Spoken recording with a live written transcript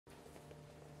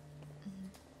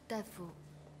大夫，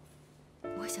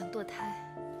我想堕胎。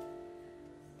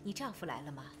你丈夫来了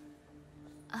吗？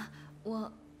啊，我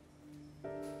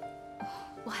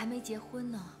还没结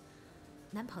婚呢。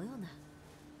男朋友呢？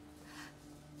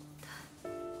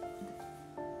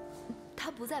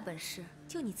他不在本市，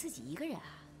就你自己一个人啊？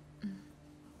嗯。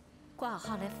挂好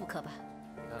号来妇科吧。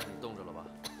你看你冻着了吧？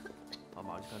好，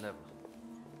马上去看大夫了。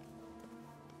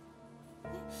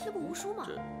哎，这不吴叔吗？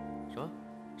这什么？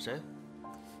谁？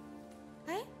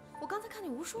哎，我刚才看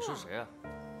见吴叔了。你说谁啊？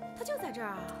他就在这儿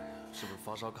啊。是不是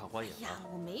发烧看花眼了？哎呀，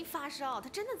我没发烧，他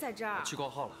真的在这儿。去挂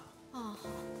号了。哦，好。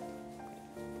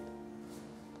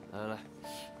来，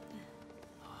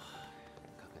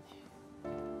看看你。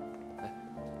哎，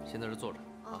先在这坐着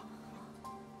啊，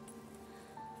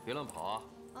别乱跑啊。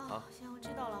啊，行，我知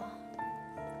道了。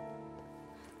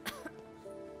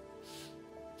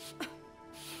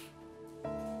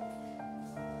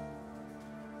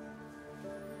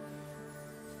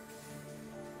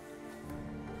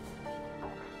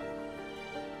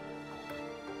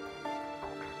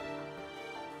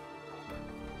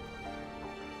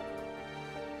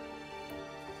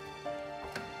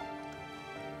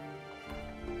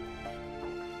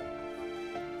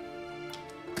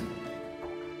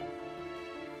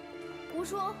吴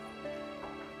叔，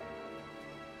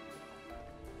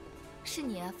是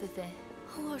你啊，菲菲。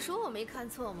我说我没看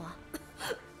错吗？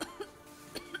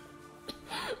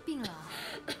病了？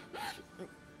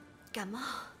感冒。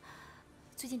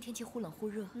最近天气忽冷忽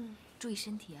热，注意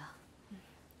身体啊。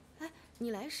哎，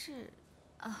你来是？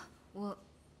啊，我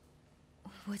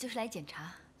就是来检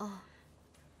查。哦。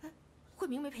哎，慧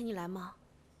明没陪你来吗？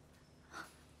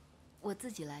我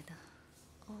自己来的。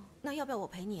哦，那要不要我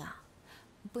陪你啊？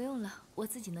不用了，我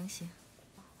自己能行。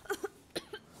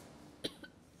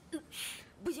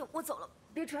不行，我走了，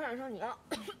别传染上你啊！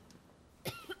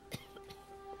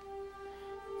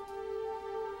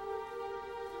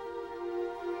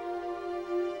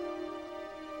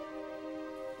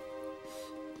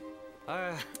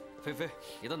哎，菲菲，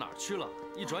你到哪儿去了？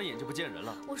一转眼就不见人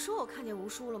了。我说我看见吴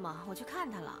叔了吗？我去看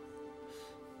他了。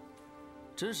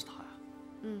真是他呀？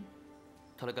嗯。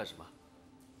他来干什么？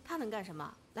他能干什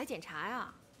么？来检查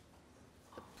呀。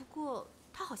不过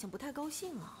他好像不太高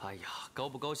兴啊。哎呀，高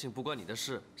不高兴不关你的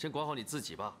事，先管好你自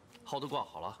己吧。号都挂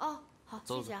好了。哦，好，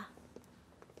谢谢啊。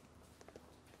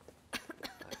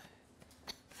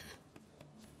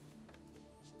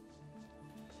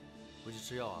回去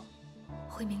吃药啊。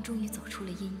慧明终于走出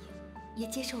了阴影，也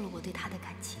接受了我对他的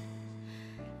感情。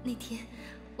那天，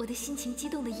我的心情激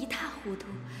动得一塌糊涂，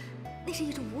那是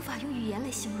一种无法用语言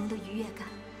来形容的愉悦感。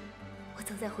我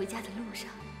走在回家的路上，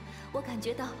我感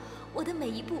觉到我的每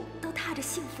一步都踏着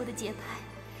幸福的节拍。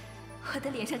我的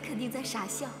脸上肯定在傻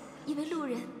笑，因为路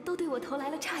人都对我投来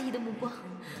了诧异的目光。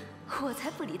我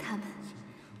才不理他们，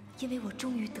因为我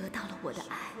终于得到了我的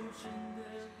爱。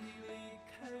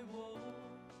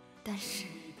但是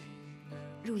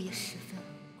入夜时分，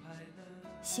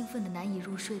兴奋得难以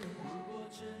入睡的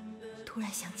我，突然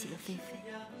想起了菲菲。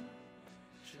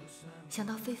想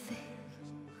到菲菲，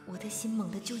我的心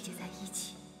猛地纠结在一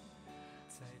起。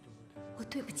我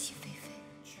对不起菲菲，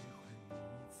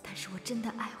但是我真的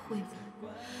爱慧敏。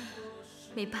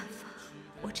没办法，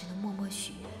我只能默默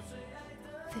许愿，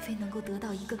菲菲能够得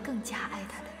到一个更加爱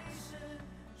她的人。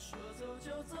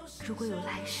如果有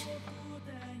来世，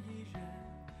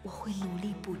我会努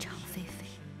力补偿菲菲。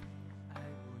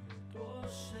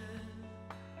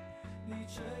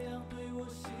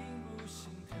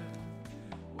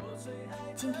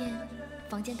今天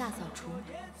房间大扫除，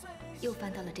又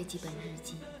翻到了这几本日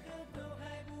记，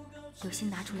有心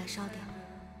拿出来烧掉，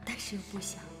但是又不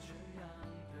想，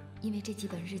因为这几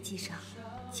本日记上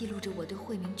记录着我对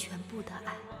慧明全部的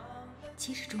爱，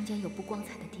即使中间有不光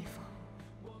彩的地方，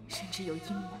甚至有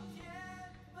阴谋，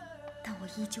但我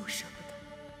依旧舍不得。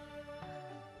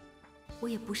我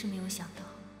也不是没有想到，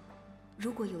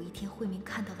如果有一天慧明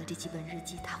看到了这几本日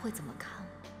记，他会怎么看我。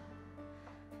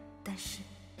但是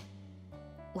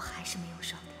我还是没有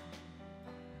烧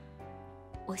掉。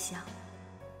我想，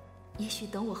也许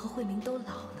等我和慧明都老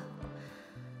了，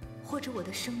或者我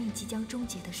的生命即将终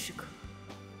结的时刻，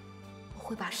我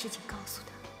会把事情告诉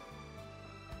他。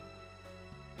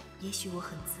也许我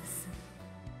很自私，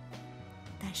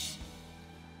但是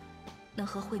能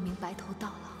和慧明白头到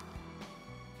老，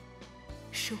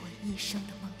是我一生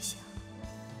的梦想。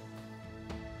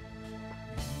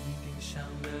你盯上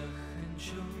了很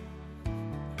久，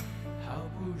好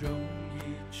不容易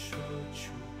说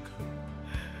出口，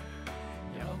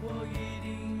要我一定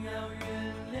要原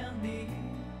谅你，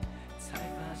才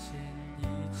发现一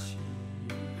起已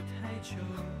太久。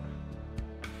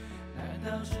难道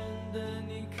真的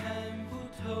你看不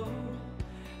透，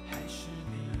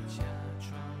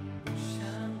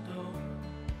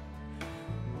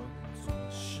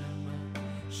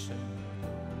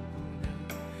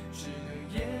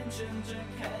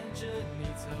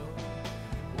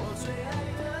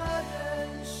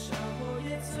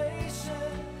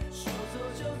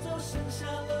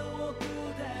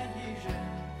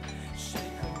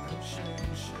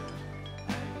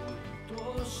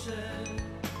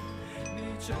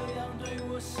对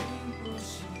我心不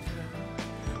心疼？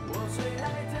我最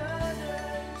爱的人，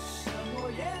伤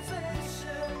我也最深，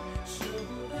舍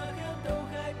不得可都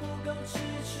还不够，痴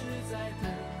痴在等。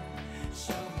像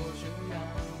我这样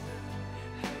的，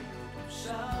还有多少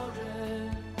人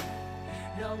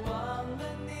要忘了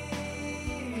你？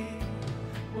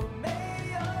我没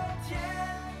有天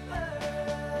分，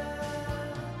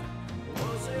我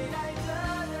最爱的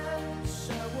人，伤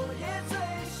我也最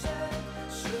深，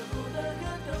舍不得可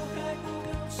都还不够，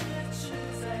痴痴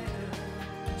在等。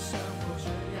像我这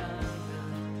样的，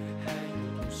还有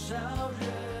多少人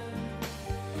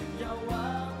要忘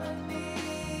了你？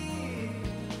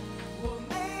我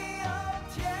没有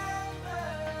天分。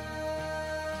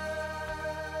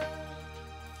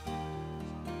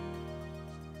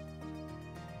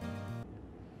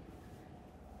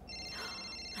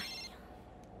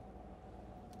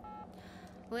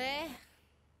喂，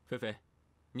菲菲，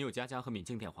你有佳佳和敏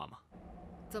静电话吗？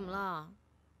怎么了？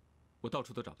我到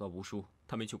处都找不到吴叔，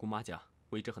他没去姑妈家，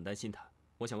我一直很担心他。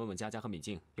我想问问佳佳和敏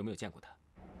静有没有见过他。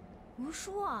吴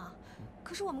叔啊，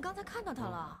可是我们刚才看到他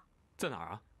了。在哪儿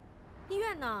啊？医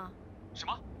院呢？什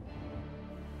么？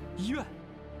医院？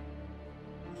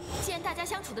既然大家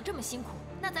相处的这么辛苦，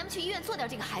那咱们去医院做掉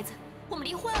这个孩子，我们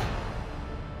离婚。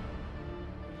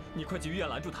你快去医院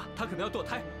拦住他，他可能要堕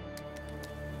胎。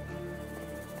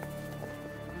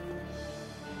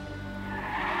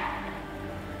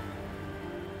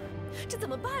这怎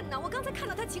么办呢？我刚才看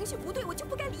到他情绪不对，我就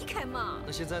不该离开嘛。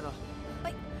那现在呢？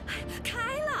哎，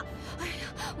开了！哎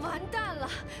呀，完蛋了！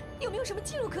有没有什么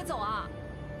近路可走啊？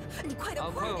你快点，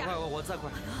快点！快，我再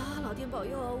快。哎呀，老天保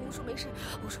佑，吴叔没事，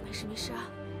吴叔没事没事啊。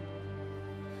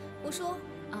吴叔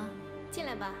啊，进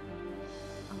来吧。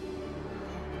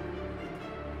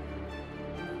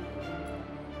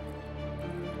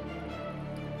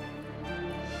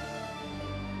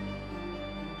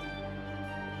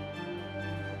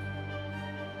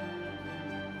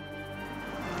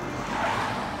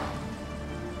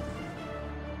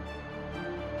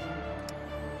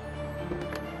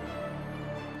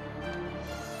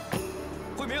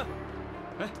慧明，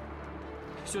哎，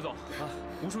薛总啊，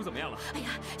吴叔怎么样了？哎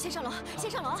呀，先上楼，先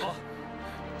上楼。走。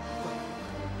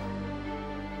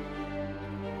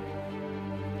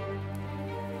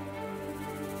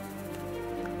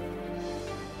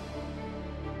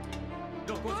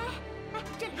让我过去！哎，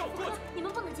这里是妇科，你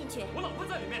们不能进去。我老婆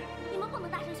在里面，你们不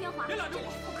能大声喧哗。别拦住我！这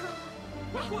里是妇科。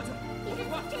我要过去！你这怎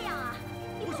么这样啊？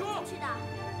你不能进去的。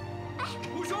哎，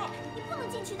吴叔，你不能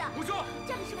进去的。吴叔，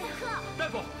这里是妇科。大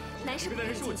夫，男士这个男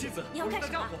人是我妻子，你要干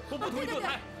什么？我不同意堕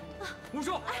胎。吴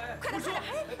叔，哎，快点，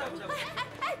快点！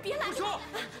哎，别拦住！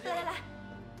来，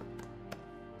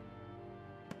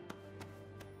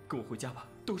跟我回家吧，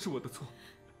都是我的错。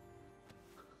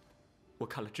我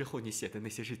看了之后你写的那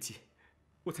些日记，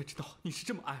我才知道你是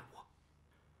这么爱我。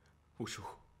吴叔，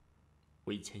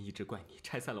我以前一直怪你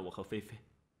拆散了我和菲菲，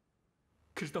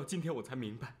可是到今天我才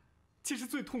明白，其实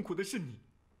最痛苦的是你。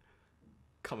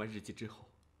看完日记之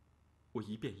后，我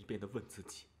一遍一遍地问自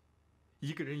己，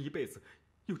一个人一辈子，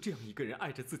有这样一个人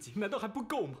爱着自己，难道还不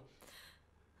够吗？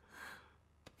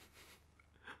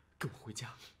跟我回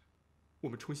家，我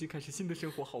们重新开始新的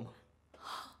生活好吗？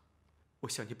我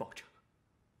向你保证，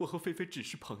我和菲菲只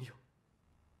是朋友，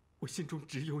我心中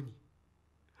只有你。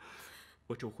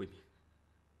我周慧明，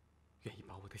愿意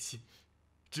把我的心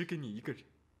只给你一个人。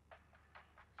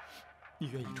你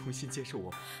愿意重新接受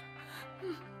我吗？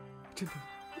真的吗？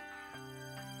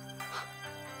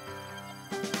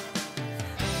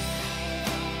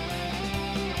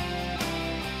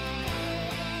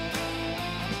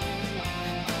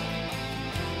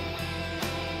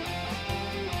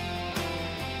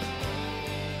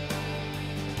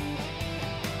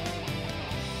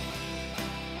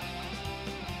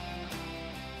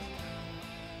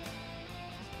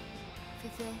菲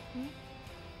菲，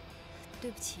对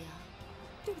不起啊。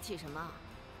对不起什么？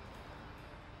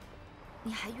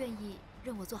你还愿意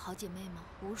认我做好姐妹吗？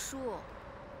吴叔，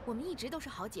我们一直都是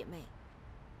好姐妹。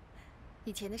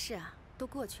以前的事啊，都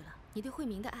过去了。你对慧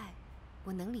明的爱，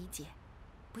我能理解，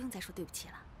不用再说对不起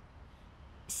了。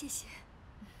谢谢。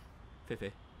菲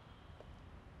菲，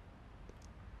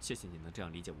谢谢你能这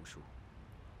样理解吴叔。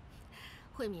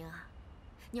慧明啊，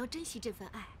你要珍惜这份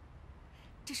爱，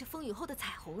这是风雨后的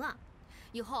彩虹啊！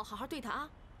以后好好对他啊。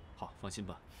好，放心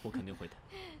吧，我肯定会的。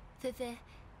菲菲，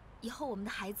以后我们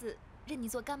的孩子认你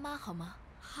做干妈好吗？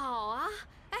好啊，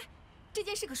哎，这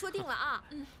件事可说定了啊。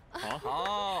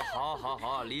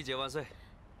好，理解万岁。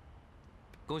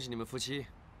恭喜你们夫妻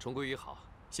重归于好。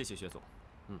谢谢薛总。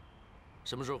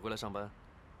什么时候回来上班？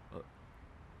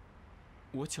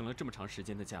我请了这么长时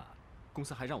间的假，公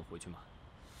司还让我回去吗？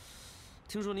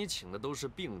听说你请的都是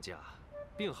病假，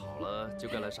病好了就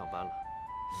该来上班了。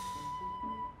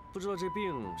不知道这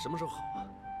病什么时候好啊？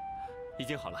已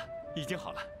经好了，已经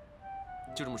好了，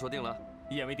就这么说定了，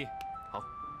一言为定。好，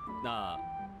那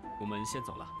我们先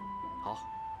走了。好，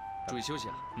注意休息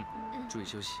啊。注意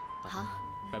休息。好，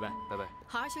拜拜，拜拜。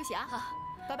好好休息啊。好，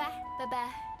拜拜。拜拜。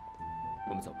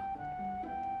我们走吧。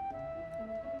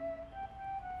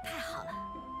太好了，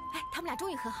哎，他们俩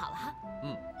终于和好了哈。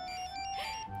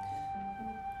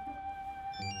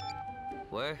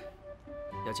喂，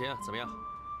雅琴，怎么样？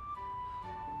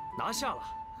拿下了。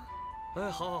哎，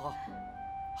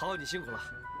好，你辛苦了。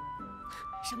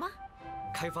什么？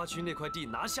开发区那块地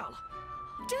拿下了。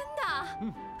真的？哎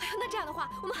呦，那这样的话，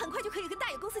我们很快就可以跟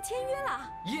大野公司签约了。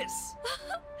Yes，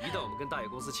 一旦我们跟大野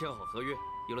公司签好合约，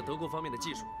有了德国方面的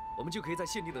技术，我们就可以在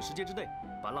限定的时间之内，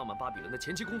把浪漫巴比伦的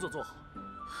前期工作做好。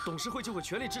董事会就会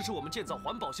全力支持我们建造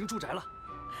环保型住宅了。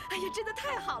哎呀，真的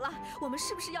太好了！我们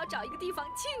是不是要找一个地方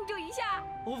庆祝一下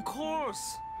Of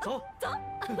course， 走。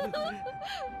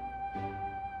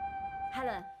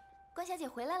Helen， 关小姐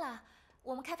回来了。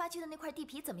我们开发区的那块地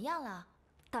皮怎么样了？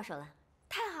到手了。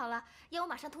太好了，要我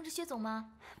马上通知薛总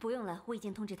吗？不用了，我已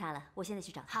经通知他了，我现在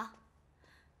去找他。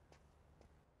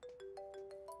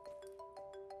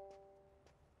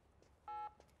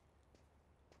好。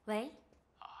喂。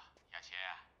啊，雅琴，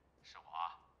是我。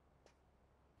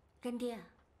干爹，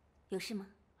有事吗？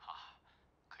啊，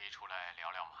可以出来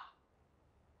聊聊吗？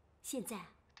现在？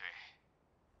对。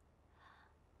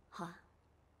好啊。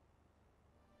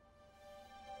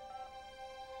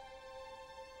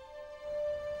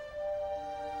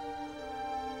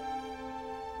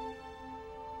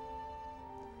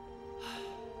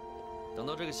等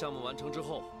到这个项目完成之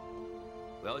后，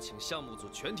我要请项目组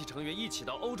全体成员一起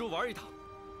到欧洲玩一趟，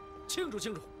庆祝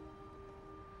庆祝。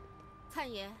灿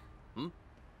爷。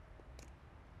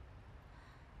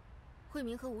慧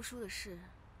明和吴叔的事，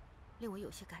令我有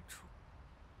些感触。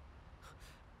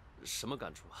什么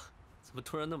感触啊？怎么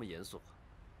突然那么严肃啊？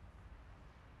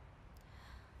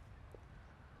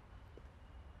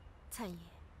灿爷，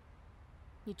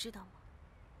你知道吗？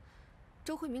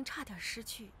周慧明差点失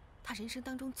去他人生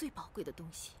当中最宝贵的东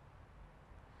西。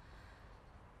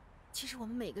其实我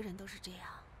们每个人都是这样，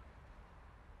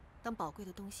当宝贵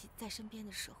的东西在身边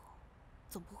的时候，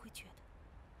总不会觉得；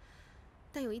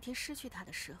但有一天失去它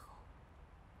的时候，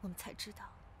我们才知道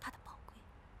它的宝贵。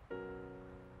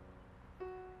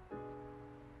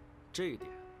这一点，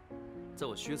在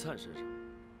我薛灿身上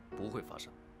不会发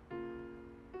生。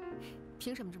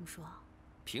凭什么这么说？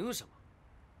凭什么？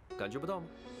感觉不到吗？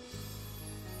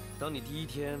当你第一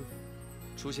天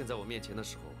出现在我面前的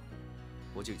时候，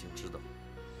我就已经知道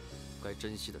该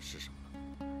珍惜的是什么了。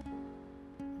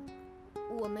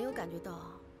我没有感觉到。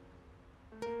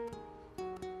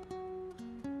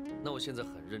那我现在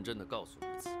很认真地告诉你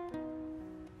一次，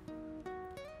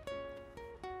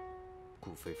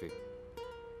顾菲菲，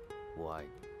我爱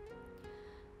你。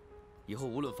以后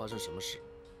无论发生什么事，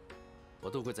我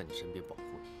都会在你身边保护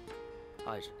你，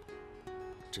爱着你，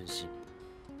珍惜你。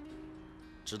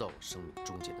直到我生命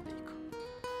终结的那一刻。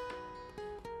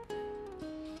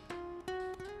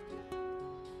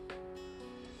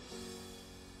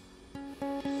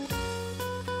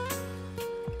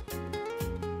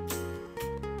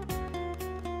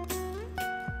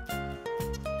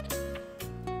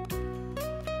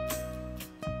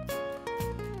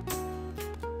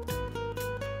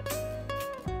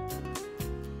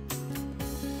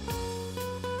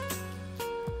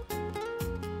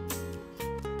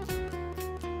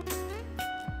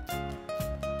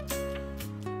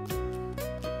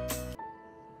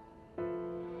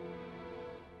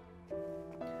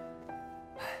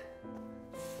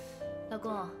老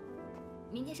公，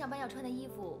明天上班要穿的衣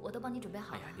服我都帮你准备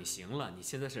好了。哎呀，你行了，你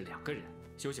现在是2个人，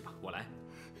休息吧，我来。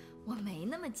我没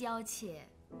那么娇气。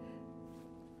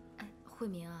哎，慧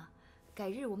明啊，改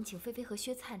日我们请菲菲和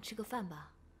薛灿吃个饭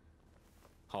吧。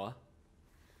好啊。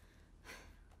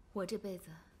我这辈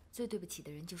子最对不起的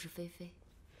人就是菲菲，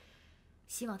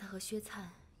希望她和薛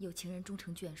灿有情人终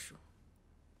成眷属。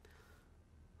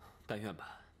但愿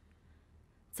吧。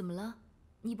怎么了？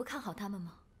你不看好他们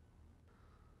吗？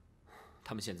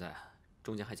他们现在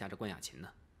中间还夹着关雅琴呢。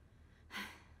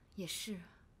也是，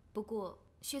不过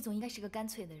薛总应该是个干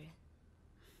脆的人。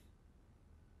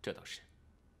这倒是。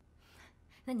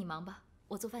那你忙吧，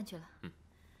我做饭去了。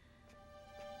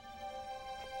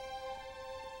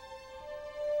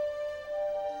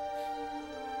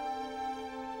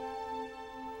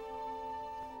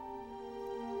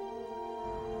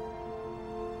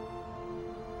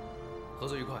合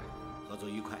作愉快。合作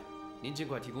愉快。您尽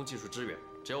快提供技术支援，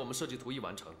只要我们设计图一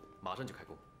完成，马上就开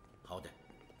工。好的。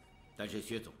但是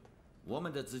薛总，我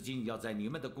们的资金要在你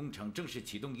们的工程正式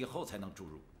启动以后才能注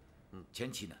入。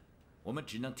前期呢，我们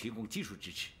只能提供技术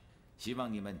支持，希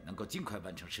望你们能够尽快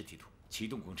完成实体图，启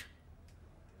动工程。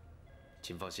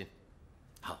请放心。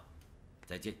好，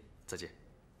再见。再见。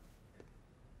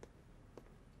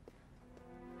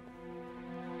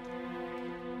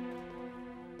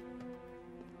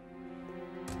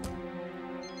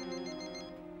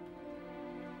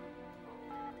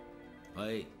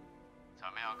喂。怎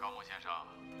么样，高木先生，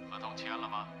合同签了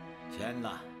吗？签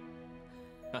了。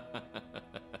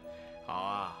好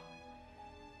啊。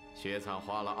雪藏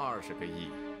花了20个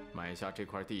亿买下这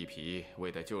块地皮，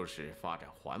为的就是发展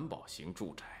环保型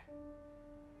住宅。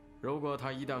如果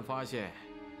他一旦发现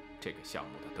这个项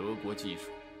目的德国技术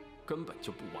根本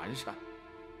就不完善，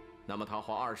那么他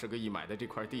花20个亿买的这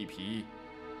块地皮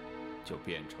就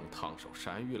变成烫手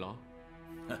山芋了。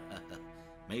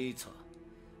没错。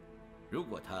如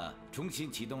果他重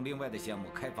新启动另外的项目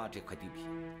开发这块地皮，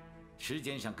时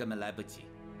间上根本来不及，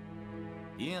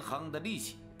银行的利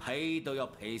息赔都要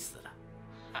赔死了。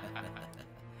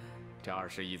这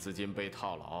20亿资金被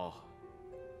套牢，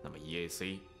那么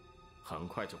EAC 很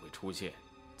快就会出现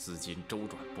资金周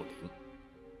转不灵。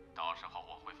到时候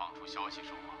我会放出消息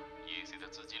说 EAC 的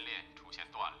资金链出现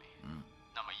断裂，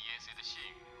那么 EAC 的信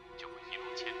誉就会一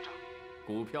落千丈，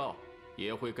股票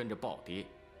也会跟着暴跌。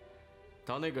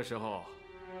到那个时候，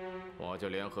我就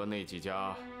联合那几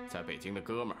家在北京的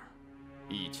哥们儿，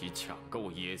一起抢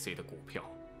购 EAC 的股票。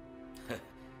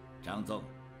张总，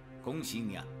恭喜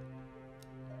你啊！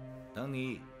等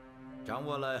你掌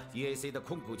握了 EAC 的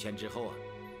控股权之后啊，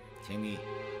请你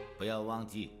不要忘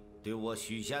记对我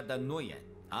许下的诺言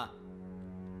啊！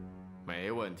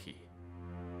没问题。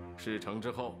事成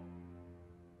之后，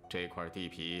这块地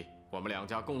皮我们2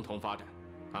家共同发展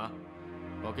啊！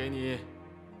我给你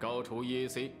高出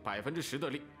EAC10%的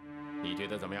利，你觉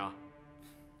得怎么样？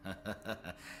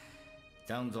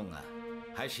张总啊，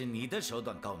还是你的手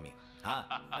段高明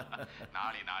啊！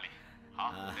哪里，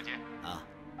好，再见啊！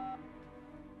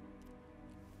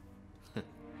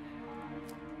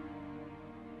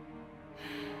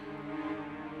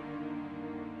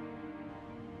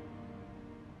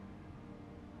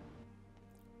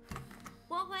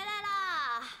我回来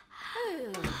啦！哎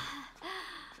呦，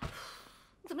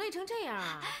你怎么累成这样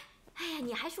啊？哎呀，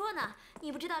你还说呢？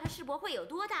你不知道这世博会有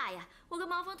多大呀！我跟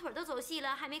毛峰腿都走细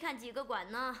了，还没看几个馆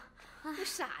呢。你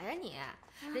傻呀你！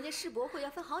人家世博会要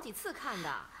分好几次看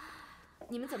的，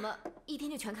你们怎么一天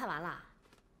就全看完了？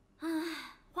唉，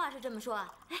话是这么说，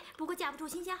哎，不过架不住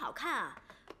新鲜好看啊。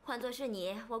换作是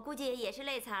你，我估计也是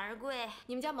累惨而归。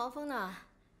你们家毛峰呢？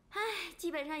唉，基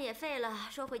本上也废了，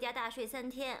说回家大睡3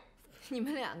天。你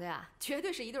们2个呀，绝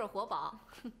对是一对活宝。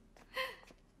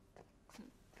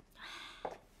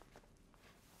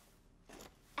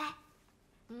哎，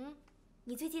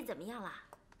你最近怎么样了？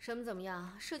什么怎么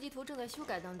样？设计图正在修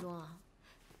改当中啊。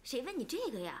谁问你这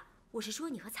个呀？我是说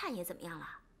你和灿爷怎么样了？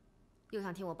又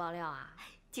想听我爆料啊？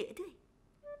绝对。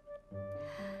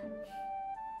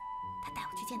他带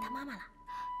我去见他妈妈了。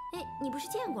哎，你不是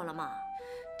见过了吗？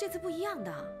这次不一样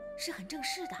的，是很正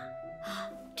式的。啊，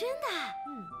真的？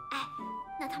哎，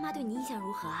那他妈对你印象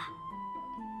如何啊？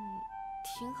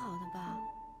挺好的吧？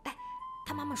哎，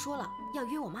他妈妈说了要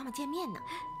约我妈妈见面呢。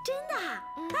真的？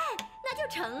哎，那就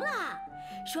成了，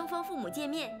双方父母见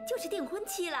面就是订婚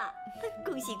期了。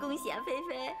恭喜恭喜啊，菲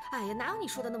菲！哎呀，哪有你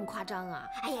说的那么夸张啊？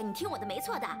哎呀，你听我的，没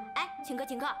错的。哎，请客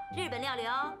请客，日本料理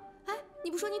哦。哎，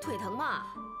你不说你腿疼吗？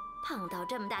碰到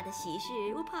这么大的喜事，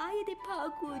我爬也得爬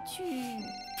过去。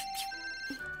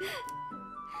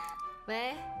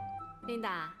喂，琳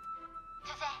达。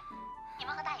菲菲，你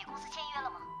们和大野公司签约了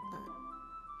吗？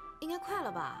应该快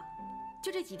了吧？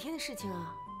就这几天的事情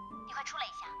啊。你快出来一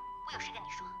下，我有事跟你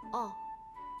说。哦。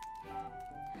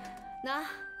那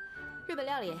日本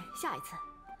料理下一次，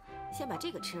先把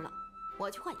这个吃了，我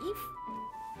要去换衣服。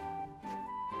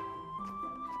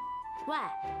喂，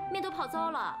面都泡糟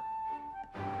了。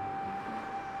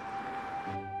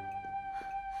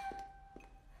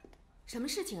什么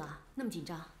事情啊？那么紧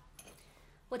张？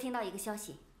我听到一个消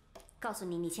息，告诉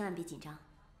你，你千万别紧张。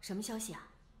什么消息啊？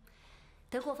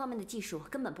德国方面的技术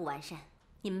根本不完善，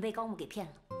你们被高木给骗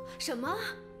了。什么？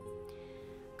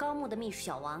高木的秘书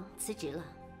小王辞职了，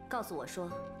告诉我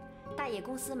说，大野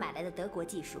公司买来的德国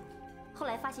技术，后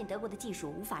来发现德国的技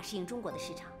术无法适应中国的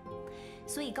市场，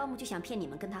所以高木就想骗你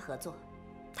们跟他合作。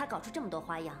他搞出这么多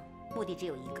花样，目的只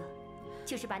有一个，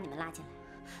就是把你们拉进来。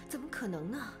怎么可能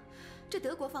呢？这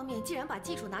德国方面既然把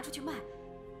技术拿出去卖，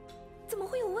怎么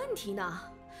会有问题呢？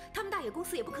他们大野公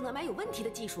司也不可能买有问题的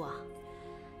技术啊。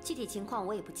具体情况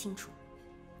我也不清楚，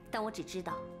但我只知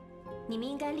道，你们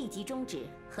应该立即终止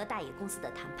和大野公司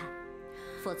的谈判，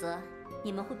否则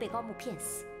你们会被高木骗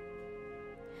死。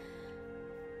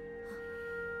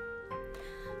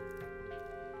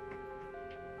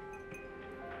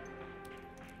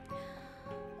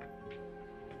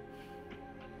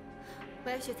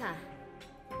喂，雪灿，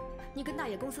你跟大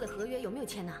野公司的合约有没有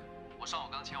签呢？我上午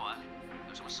刚签完，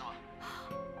有什么事吗？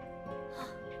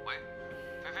喂，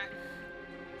菲菲。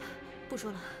不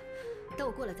说了，等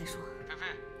我过来再说。菲菲。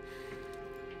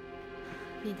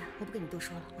琳达，我不跟你多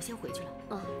说了，我先回去了。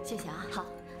嗯，谢谢啊。好。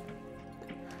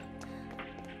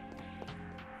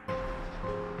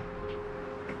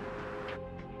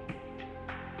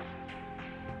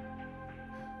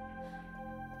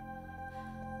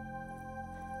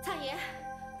灿爷。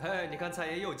哎，你看蔡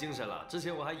爷又精神了，之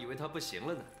前我还以为他不行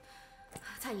了呢。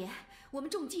灿爷，我们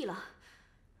中计了。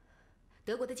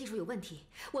德国的技术有问题，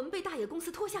我们被大野公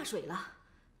司拖下水了。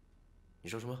你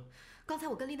说什么？刚才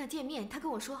我跟琳娜见面，她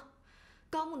跟我说，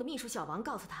高木的秘书小王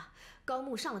告诉她，高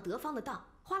木上了德方的当，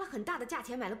花了很大的价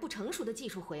钱买了不成熟的技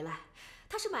术回来。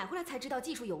他是买回来才知道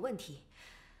技术有问题。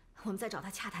我们在找他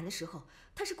洽谈的时候，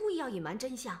他是故意要隐瞒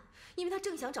真相，因为他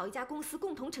正想找一家公司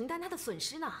共同承担他的损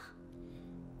失呢。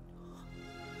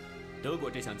德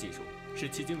国这项技术是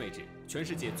迄今为止全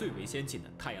世界最为先进的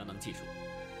太阳能技术。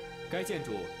该建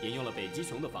筑引用了北极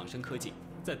熊的仿生科技，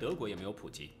在德国也没有普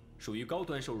及，属于高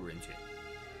端收入人群。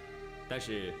但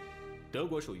是，德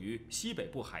国属于西北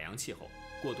部海洋气候，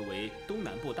过渡为东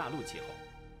南部大陆气候，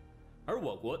而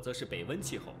我国则是北温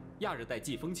气候、亚热带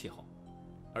季风气候。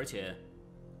而且，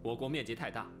我国面积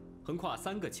太大，横跨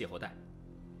3个气候带，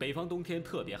北方冬天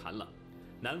特别寒冷，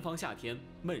南方夏天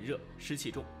闷热湿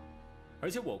气重。而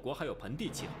且我国还有盆地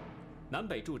气候，南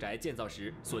北住宅建造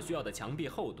时所需要的墙壁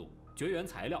厚度、绝缘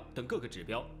材料等各个指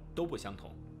标都不相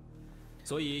同，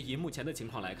所以以目前的情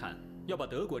况来看，要把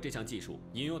德国这项技术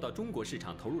引用到中国市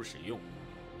场投入使用，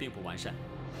并不完善。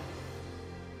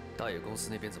大野公司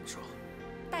那边怎么说？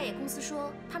大野公司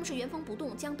说他们是原封不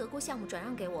动将德国项目转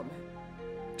让给我们，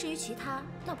至于其他，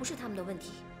那不是他们的问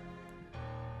题。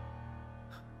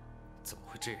怎么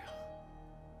会这样？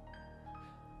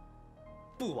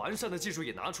不完善的技术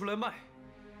也拿出来卖？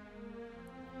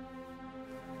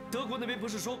德国那边不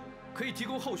是说可以提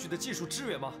供后续的技术支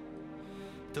援吗？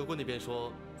德国那边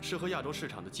说，适合亚洲市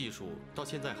场的技术到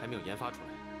现在还没有研发出来，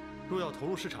若要投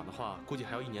入市场的话，估计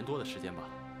还要1年多的时间吧。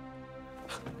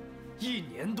1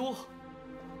年多？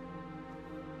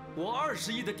我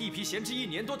20亿的地皮闲置1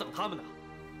年多等他们呢。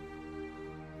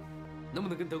能不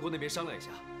能跟德国那边商量一下，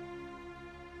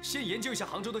先研究一下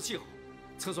杭州的气候，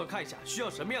测算看一下需要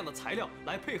什么样的材料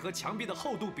来配合墙壁的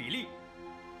厚度比例，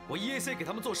我 EAC 给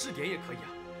他们做试点也可以啊。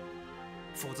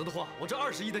否则的话，我这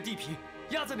20亿的地皮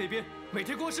压在那边，每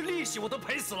天光是利息我都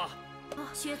赔死了。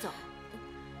薛总，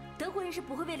德国人是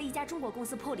不会为了一家中国公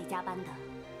司破例加班的。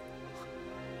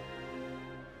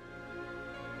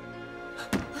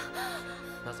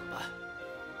那怎么办？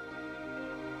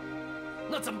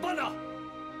那怎么办呢？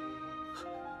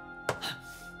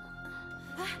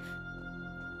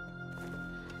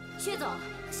薛总，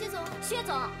薛总，薛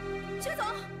总，薛总。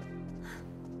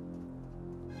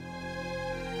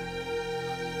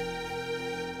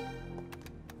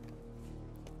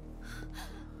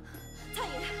蔡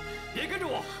爷，别跟着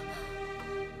我。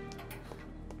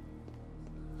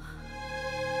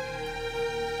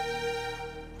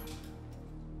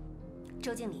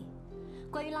周经理，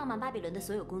关于浪漫巴比伦的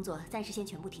所有工作暂时先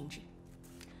全部停止。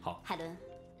好。海伦，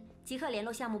即刻联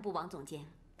络项目部王总监，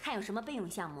看有什么备用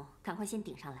项目，赶快先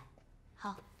顶上来。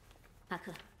好。马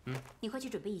克，你快去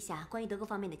准备一下关于德国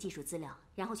方面的技术资料，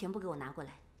然后全部给我拿过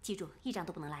来，记住一张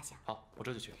都不能落下。好，我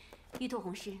这就去。玉兔、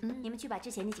红狮，你们去把之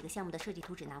前那几个项目的设计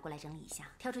图纸拿过来整理一下，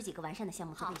挑出几个完善的项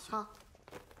目做备选。好。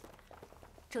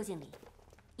周经理，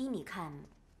依你看，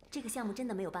这个项目真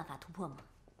的没有办法突破吗？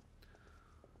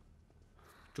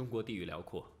中国地域辽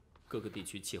阔，各个地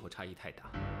区气候差异太大。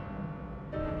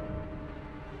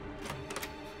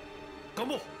高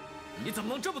木，你怎么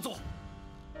能这么做？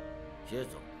薛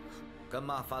总，干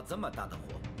嘛发这么大的火？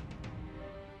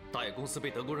大野公司被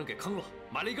德国人给坑了，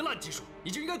买了一个烂技术，你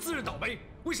就应该自认倒霉。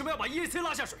为什么要把 EAC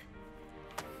拉下水？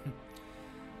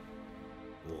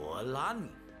我拉你？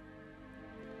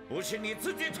不是你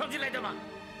自己闯进来的吗？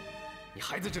你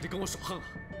还在这里跟我耍横啊！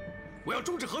我要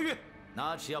终止合约。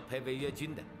那是要赔违约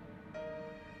金的。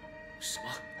什么？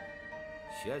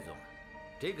薛总，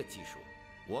这个技术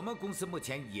我们公司目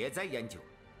前也在研究，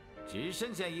只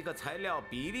剩下一个材料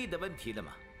比例的问题了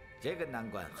嘛。这个难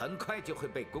关很快就会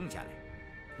被攻下来。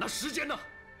那时间呢？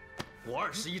我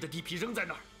20亿的地皮扔在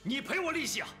那儿，你赔我利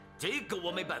息啊！这个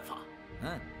我没办法，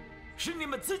是你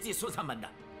们自己锁上门的，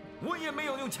我也没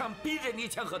有用枪逼着你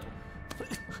签合同。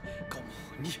高木，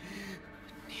你，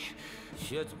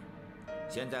薛总，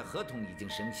现在合同已经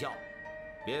生效，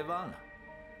别忘了，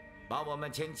把我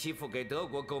们前期付给德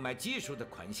国购买技术的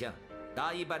款项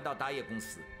打一半到大业公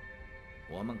司。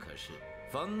我们可是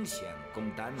风险共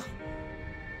担呢。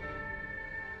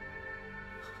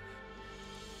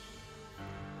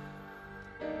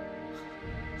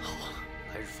好啊，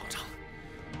来日方长。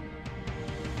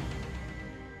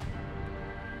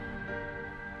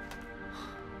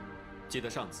记得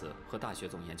上次和大学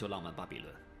总研究《浪漫巴比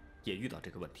伦》，也遇到这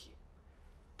个问题。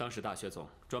当时大学总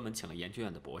专门请了研究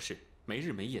院的博士，没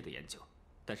日没夜的研究，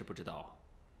但是不知道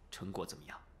成果怎么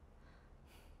样。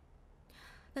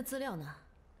那资料呢？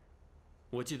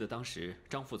我记得当时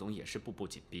张副总也是步步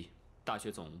紧逼，大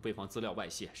学总为防资料外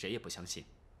泄，谁也不相信，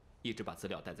一直把资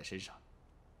料带在身上。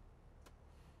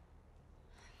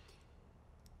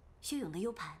薛勇的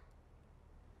U 盘，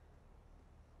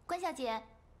关小姐，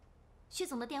薛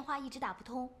总的电话一直打不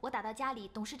通，我打到家里，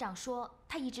董事长说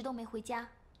他一直都没回家。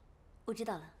我知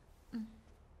道了。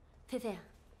菲菲啊，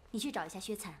你去找一下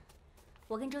薛灿，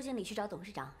我跟周经理去找董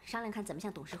事长商量看怎么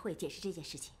向董事会解释这件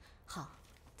事情。好，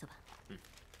走吧。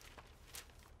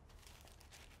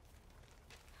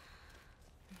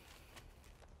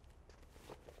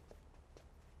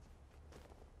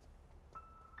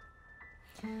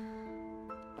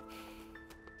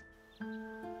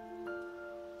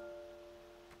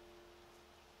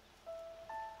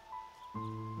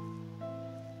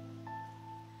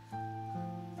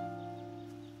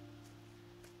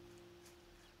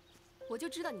我就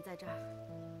知道你在这儿。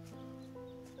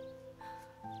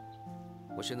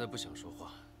我现在不想说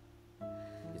话，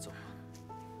你走吧。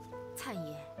灿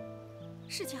爷，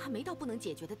事情还没到不能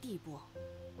解决的地步。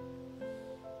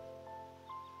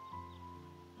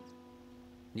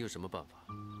你有什么办法？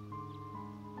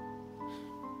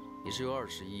你是有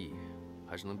20亿，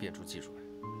还是能变出技术来？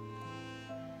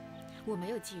我没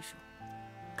有技术，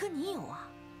可你有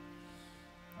啊。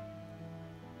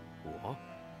我？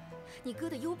你哥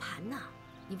的 U 盘呢？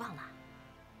你忘了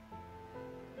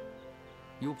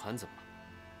？U 盘怎么了？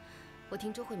我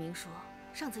听周慧明说，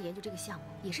上次研究这个项目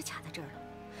也是卡在这儿了。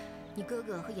你哥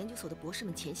哥和研究所的博士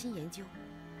们潜心研究，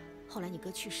后来你哥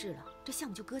去世了，这项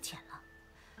目就搁浅了。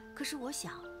可是我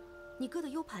想，你哥的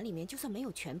U 盘里面就算没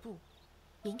有全部，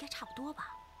也应该差不多吧。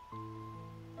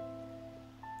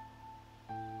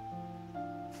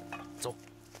走。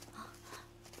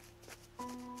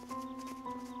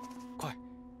快！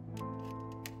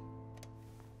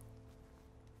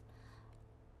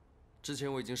之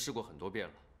前我已经试过很多遍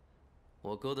了。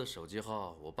我哥的手机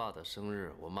号，我爸的生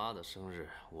日，我妈的生日，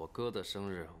我哥的生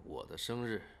日，我的生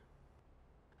日，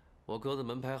我哥的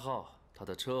门牌号，他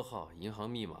的车号、银行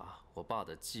密码，我爸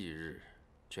的忌日，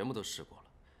全部都试过了。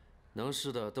能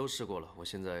试的都试过了，我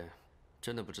现在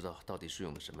真的不知道到底是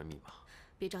用的什么密码。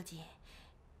别着急，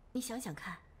你想想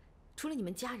看，除了你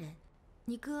们家人，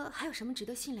你哥还有什么值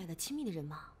得信赖的亲密的人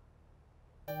吗？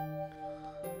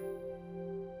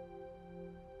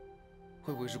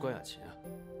会不会是关雅琴啊？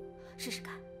试试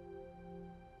看。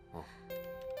哦。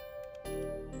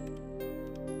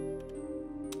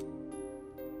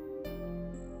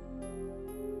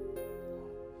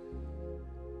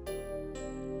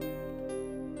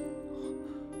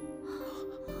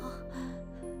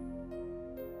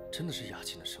真的是雅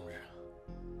琴的生日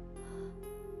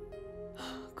啊！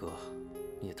哥，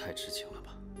你也太痴情了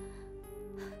吧！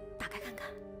打开看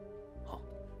看。好。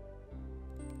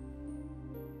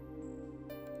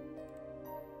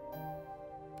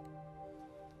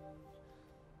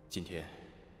今天，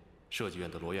设计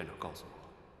院的罗院长告诉我，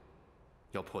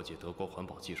要破解德国环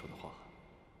保技术的话，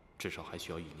至少还需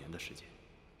要1年的时间。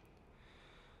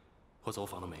我走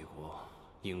访了美国、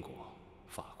英国、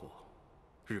法国、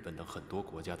日本等很多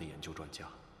国家的研究专家，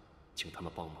请他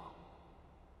们帮忙。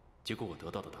结果我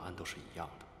得到的答案都是一样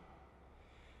的。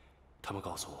他们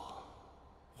告诉我，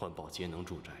环保节能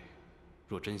住宅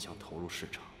若真想投入市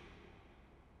场，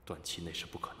短期内是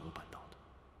不可能办到的。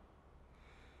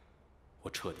我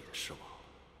彻底的失望了。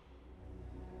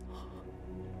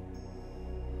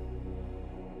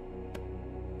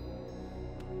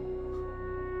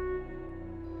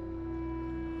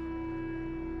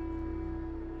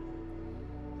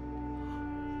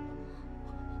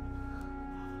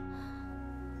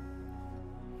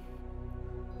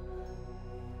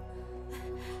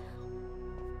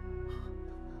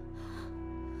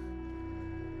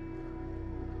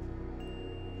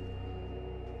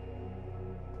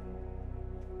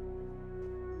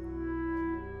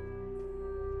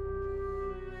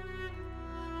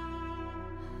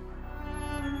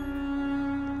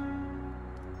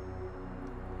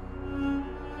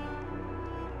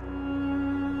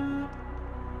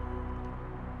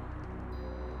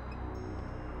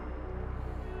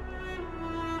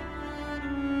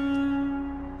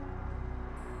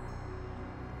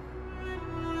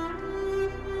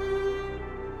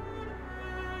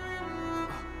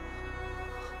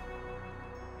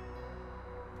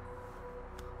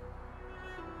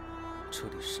彻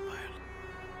底失败了。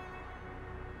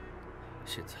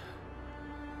现在，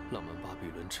浪漫巴比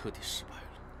伦彻底失败了。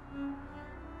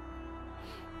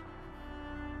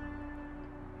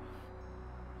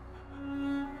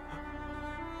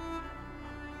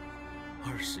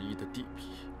20亿的地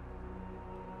皮，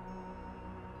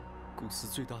公司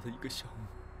最大的一个项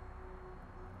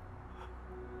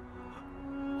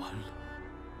目，完了，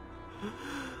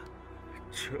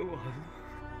全完了。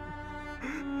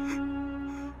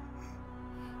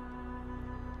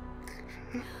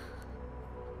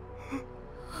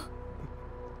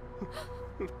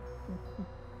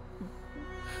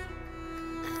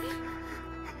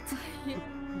彩爷，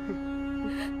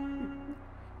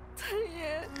彩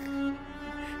爷，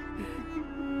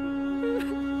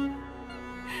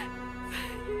彩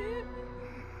爷，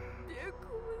别哭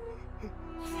了。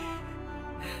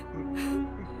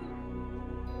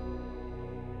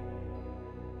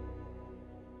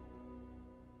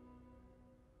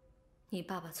你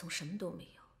爸爸从什么都没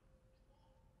有，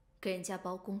给人家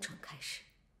包工程开始，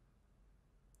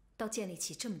到建立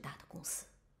起这么大的公司，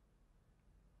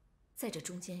在这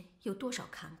中间有多少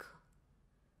坎坷？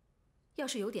要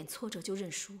是有点挫折就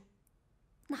认输，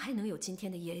那还能有今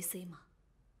天的 EAC 吗？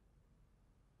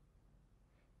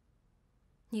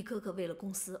你哥哥为了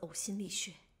公司呕心沥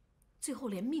血，最后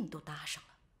连命都搭上了，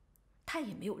他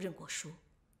也没有认过输。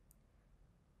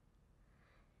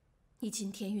你今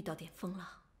天遇到点风浪，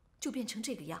就变成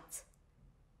这个样子。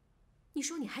你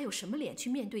说你还有什么脸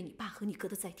去面对你爸和你哥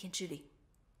的在天之灵？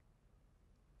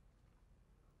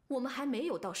我们还没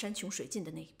有到山穷水尽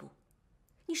的那一步，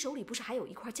你手里不是还有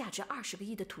一块价值20个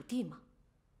亿的土地吗？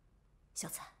小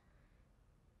灿，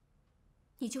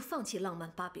你就放弃浪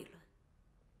漫巴比伦，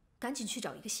赶紧去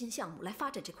找一个新项目来发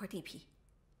展这块地皮。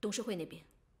董事会那边，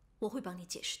我会帮你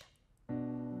解释的。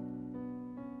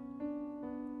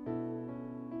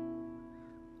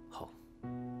好，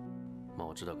妈，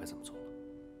我知道该怎么做了。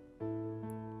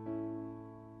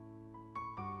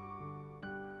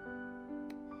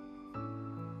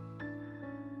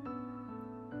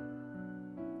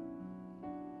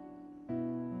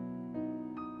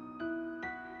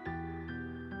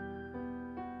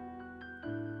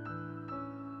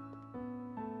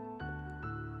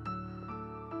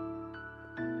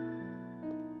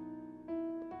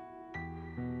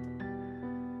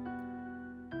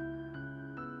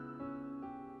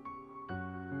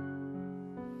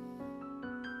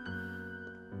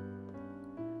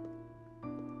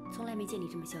从来没见你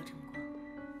这么消沉过。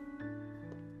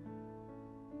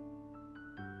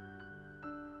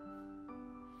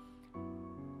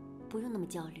不用那么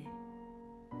焦虑，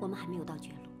我们还没有到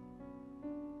绝路。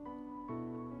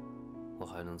我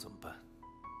还能怎么办？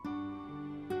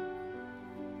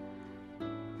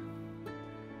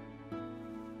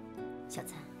小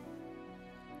灿，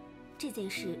这件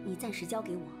事你暂时交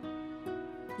给我，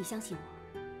你相信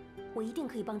我，我一定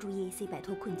可以帮助 EAC 摆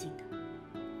脱困境的。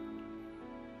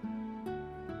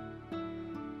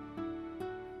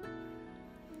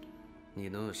你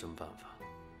能有什么办法？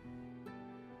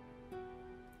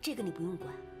这个你不用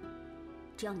管，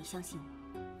只要你相信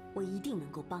我，我一定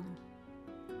能够帮你。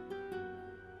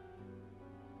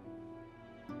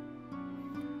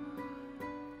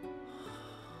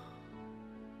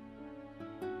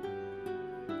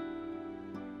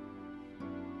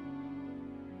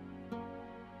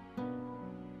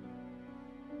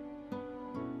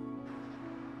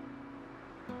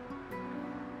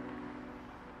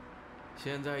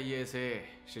现在 EAC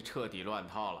是彻底乱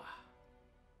套了。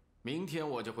明天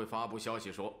我就会发布消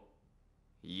息说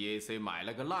 ，EAC 买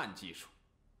了个烂技术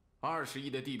，20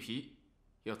亿的地皮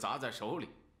要砸在手里。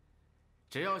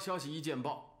只要消息一见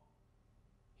报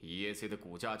 ，EAC 的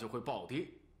股价就会暴跌，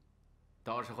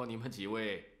到时候你们几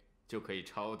位就可以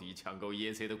抄底抢购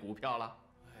EAC 的股票了。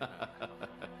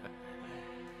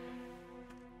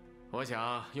我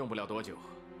想用不了多久，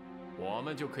我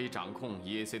们就可以掌控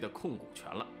EAC 的控股权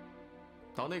了。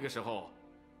到那个时候，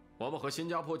我们和新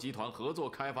加坡集团合作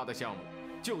开发的项目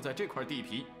就在这块地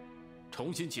皮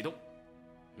重新启动。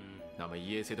那么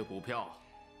EAC 的股票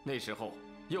那时候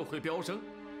又会飙升，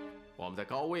我们在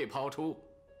高位抛出，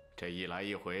这一来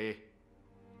一回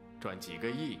赚几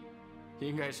个亿，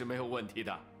应该是没有问题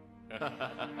的。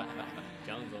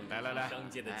张总，来，商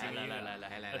界的精英，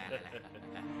来。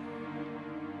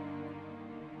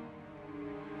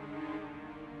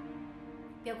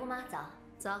表姑妈早。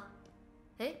早。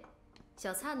哎，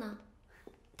小灿呢？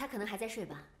他可能还在睡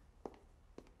吧。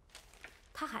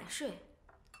他还睡？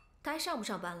他还上不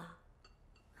上班了？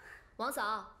王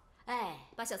嫂，哎，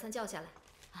把小灿叫下来。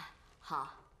哎，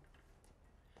好。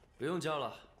不用叫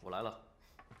了，我来了。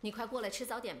你快过来吃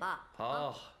早点吧。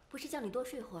好。不是叫你多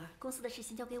睡会儿，公司的事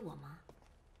先交给我吗？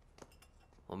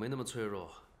我没那么脆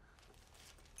弱，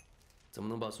怎么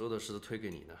能把所有的事都推给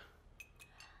你呢？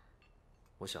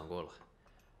我想过了，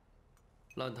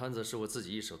烂摊子是我自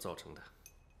己一手造成的，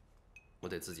我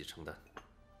得自己承担。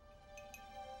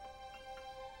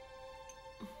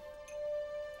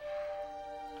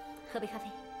喝杯咖啡。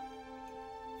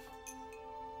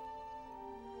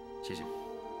谢谢。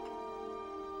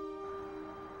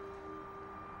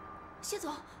薛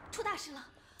总，出大事了！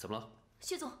怎么了？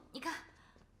薛总，你看。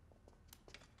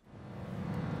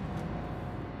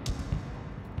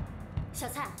小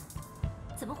蔡，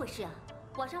怎么回事啊？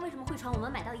网上为什么会传我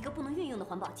们买到一个不能运用的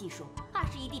环保技术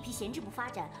，20亿地皮闲置不发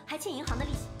展，还欠银行的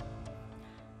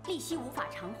利息无法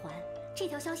偿还？这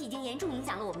条消息已经严重影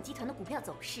响了我们集团的股票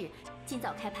走势。今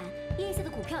早开盘 ，EAC 的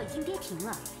股票已经跌停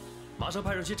了。马上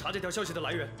派人去查这条消息的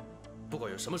来源，不管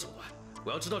用什么手段，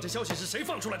我要知道这消息是谁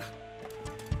放出来的。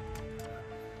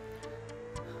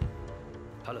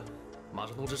海伦，马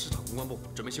上通知市场公关部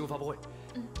准备新闻发布会。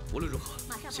无论如何，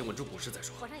马上先稳住股市再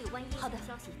说。网上有关EAC的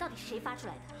消息，到底是谁发出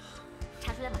来的？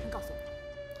查出来马上告诉我。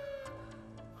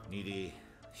你的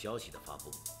消息的发布，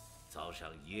早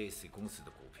上 EAC 公司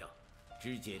的股票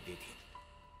直接跌停。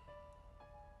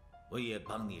我也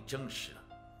帮你证实了，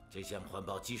这项环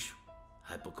保技术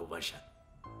还不够完善。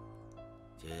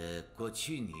这过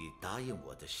去你答应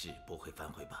我的事不会反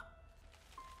悔吧？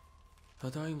他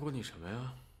答应过你什么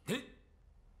呀？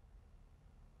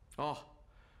哦，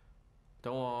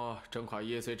等我整垮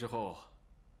EAC 之后，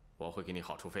我会给你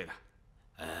好处费的。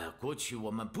过去我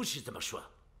们不是这么说。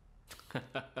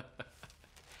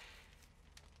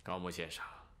高木先生，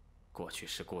过去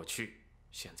是过去，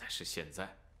现在是现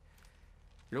在。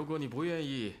如果你不愿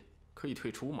意，可以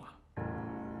退出嘛。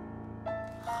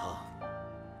好，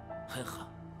很好。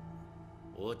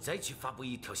我再去发布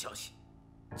一条消息，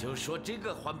就说这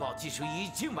个环保技术已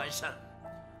经完善了，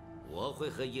我会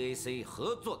和 EAC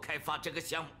合作开发这个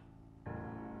项目。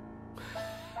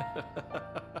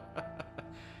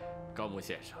高木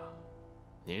先生，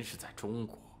您是在中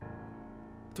国，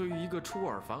对于一个出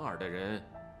尔反尔的人，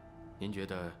您觉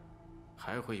得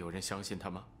还会有人相信他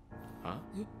吗？啊？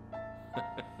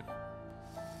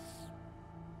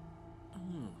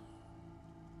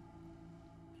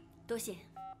多谢。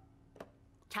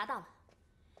查到了，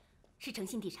是诚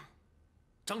信地产。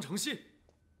张诚信？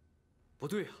不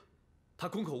对啊，他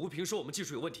空口无凭说我们技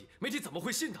术有问题，媒体怎么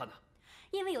会信他呢？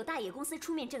因为有大野公司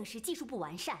出面证实技术不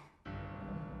完善。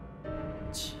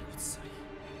岂有此理！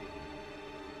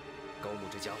高木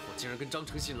这家伙竟然跟张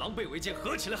诚信狼狈为奸，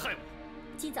合起来害我。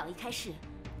今早一开市，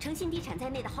诚信地产在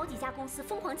内的好几家公司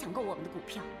疯狂抢购我们的股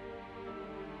票。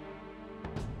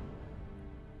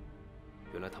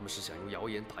原来他们是想用谣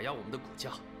言打压我们的股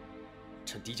价，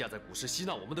趁低价在股市吸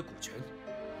纳我们的股权。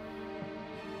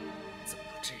怎么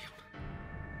能这样呢？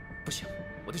不行，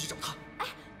我得去找他。哎，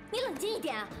你冷静一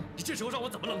点啊！你这时候让我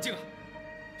怎么冷静啊？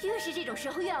越是这种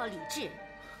时候越要理智。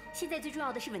现在最重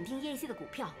要的是稳定 EAC 的股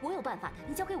票，我有办法的，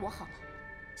你交给我好了。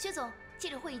薛总，记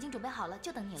者会已经准备好了，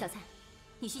就等你了。小蔡，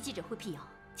你去记者会辟谣，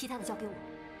其他的交给我。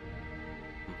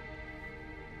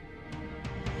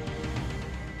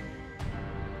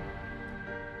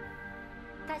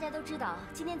大家都知道，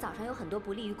今天早上有很多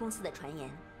不利于公司的传言，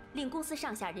令公司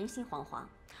上下人心惶惶，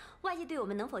外界对我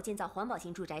们能否建造环保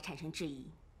型住宅产生质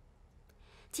疑。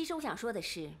其实我想说的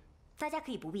是，大家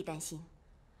可以不必担心，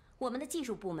我们的技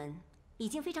术部门已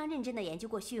经非常认真地研究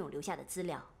过薛勇留下的资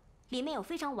料，里面有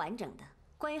非常完整的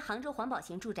关于杭州环保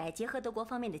型住宅结合德国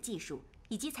方面的技术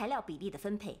以及材料比例的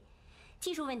分配，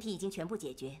技术问题已经全部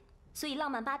解决，所以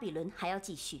浪漫巴比伦还要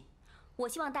继续。我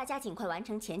希望大家尽快完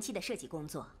成前期的设计工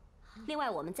作。另外，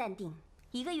我们暂定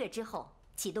1个月之后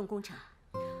启动工程。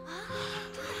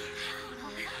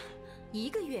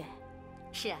1个月？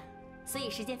是啊，所以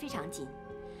时间非常紧，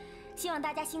希望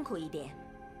大家辛苦一点。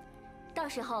到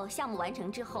时候项目完成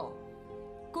之后，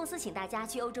公司请大家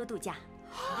去欧洲度假。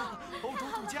欧洲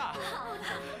度假？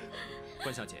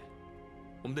关小姐，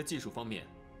我们的技术方面，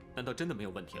难道真的没有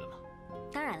问题了吗？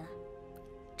当然了，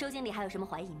周经理还有什么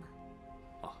怀疑吗？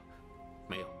哦，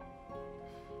没有。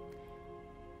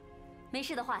没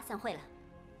事的话，散会了。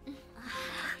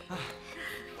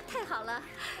太好了，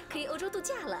可以欧洲度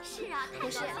假了。是啊，太高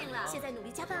兴了。现在努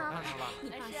力加班啊！你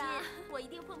放心，我一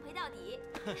定奉陪到底。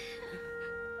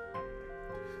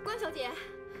关小姐，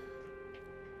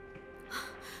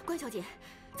关小姐，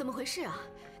怎么回事啊？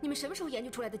你们什么时候研究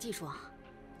出来的技术啊？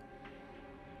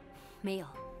没有，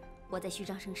我在虚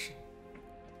张声势。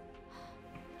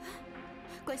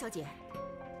关小姐，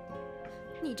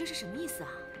你这是什么意思啊？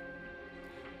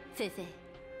狒狒，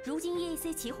如今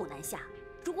EAC 骑虎难下，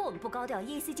如果我们不高调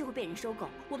 ，EAC 就会被人收购；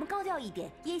我们高调一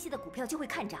点 ，EAC 的股票就会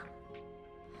看涨。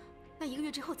那1个月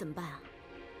之后怎么办啊？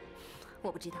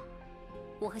我不知道，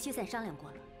我和薛灿商量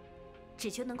过了，只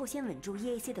求能够先稳住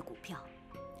EAC 的股票。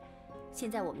现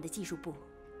在我们的技术部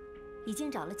已经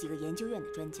找了几个研究院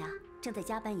的专家，正在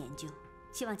加班研究，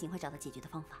希望尽快找到解决的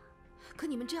方法。可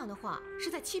你们这样的话是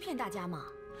在欺骗大家吗？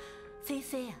菲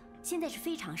菲啊，现在是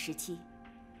非常时期，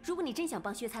如果你真想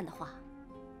帮薛灿的话，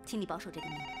请你保守这个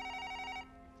秘密。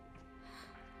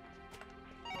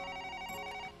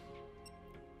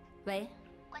喂，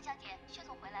关小姐，薛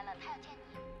总回来了，他要见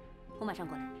你。我马上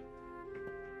过来。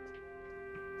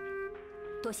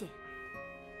多谢。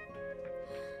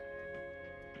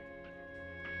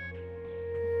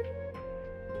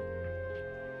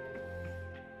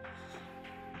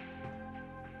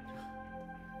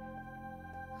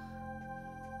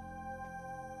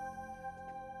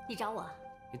你找我？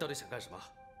你到底想干什么？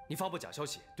你发布假消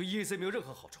息对 EAC 没有任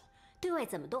何好处。对外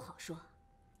怎么都好说，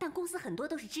但公司很多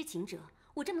都是知情者。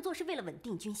我这么做是为了稳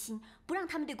定军心，不让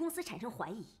他们对公司产生怀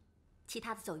疑。其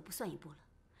他的走一步算一步了。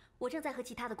我正在和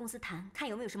其他的公司谈，看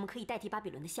有没有什么可以代替巴比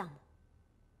伦的项目。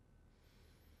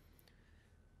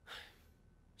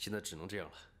现在只能这样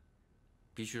了，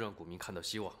必须让股民看到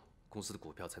希望，公司的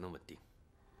股票才能稳定。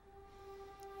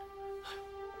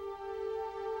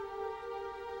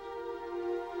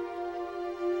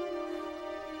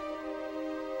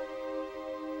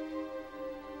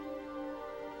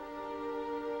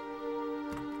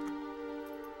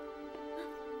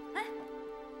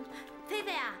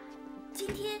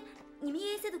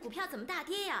股票怎么大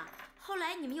跌呀？后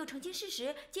来你们又澄清事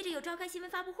实，接着又召开新闻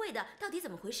发布会的，到底怎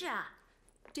么回事啊？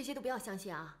这些都不要相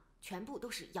信啊，全部都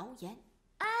是谣言。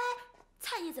哎，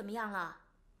灿爷怎么样了？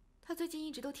他最近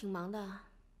一直都挺忙的。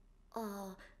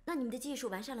哦，那你们的技术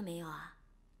完善了没有啊？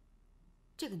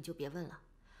这个你就别问了。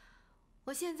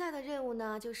我现在的任务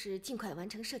呢，就是尽快完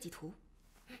成设计图。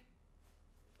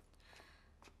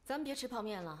咱们别吃泡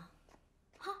面了。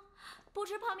哈，不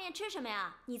吃泡面吃什么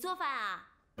呀？你做饭啊？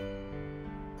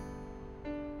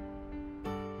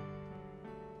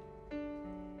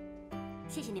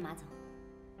谢谢你，马总。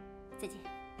再见。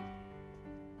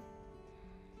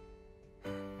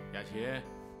雅琴，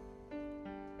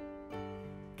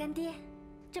干爹，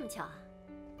这么巧啊？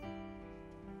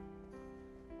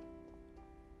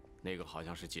那个好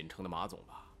像是锦城的马总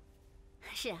吧？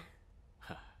是啊。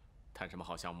谈什么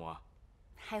好项目啊？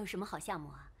还有什么好项目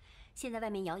啊？现在外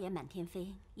面谣言满天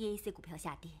飞 ，EAC 股票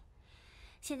下跌。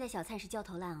现在小灿是焦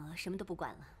头烂额，什么都不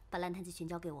管了，把烂摊子全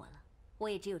交给我了。我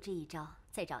也只有这一招，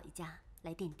再找一家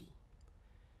来垫底。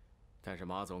但是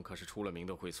马总可是出了名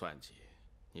的会算计，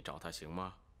你找他行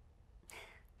吗？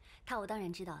他我当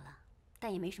然知道了，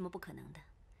但也没什么不可能的。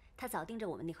他早盯着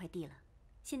我们那块地了，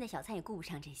现在小灿也顾不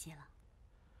上这些了。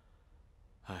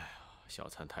哎呀，小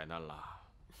灿太难了。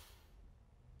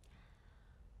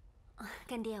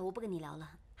干爹，我不跟你聊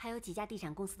了，还有几家地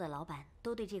产公司的老板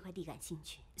都对这块地感兴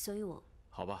趣，所以我……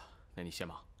好吧，那你先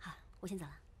忙。好，我先走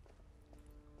了。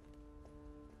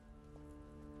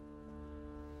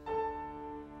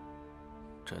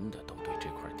真的都对这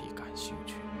块地感兴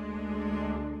趣。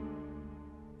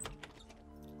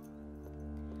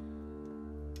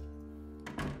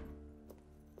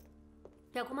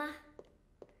表姑妈，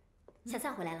小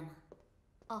灿回来了吗？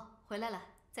哦，回来了，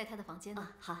在他的房间呢。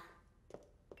啊，好。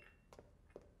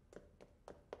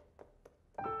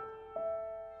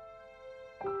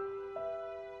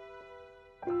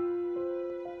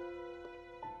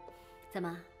怎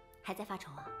么还在发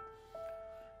愁啊？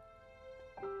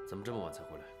怎么这么晚才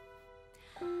回来？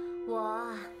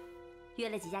我约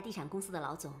了几家地产公司的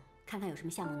老总，看看有什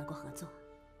么项目能够合作。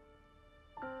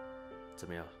怎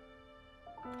么样？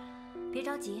别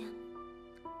着急，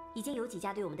已经有几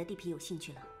家对我们的地皮有兴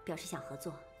趣了，表示想合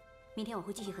作。明天我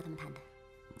会继续和他们谈的。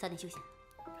早点休息。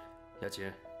雅琴。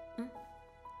嗯。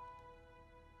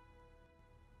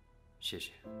谢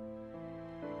谢。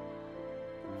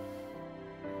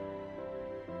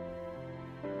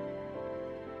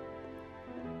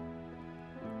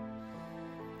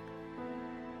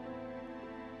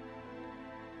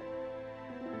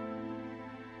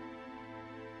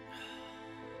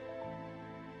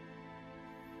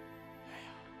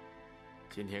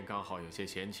今天刚好有些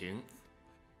闲情，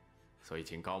所以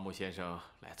请高木先生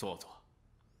来坐坐。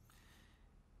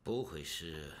不会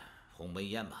是鸿门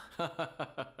宴吧？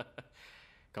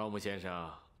高木先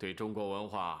生对中国文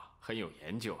化很有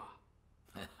研究啊。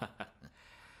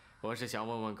我是想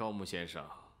问问高木先生，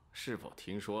是否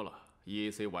听说了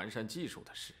EAC 完善技术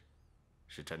的事，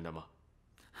是真的吗？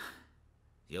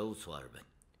有所耳闻。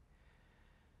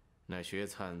那薛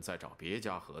灿在找别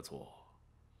家合作，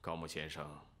高木先生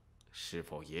是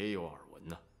否也有耳闻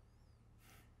呢？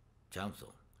张总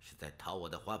是在套我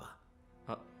的话吧？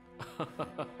啊，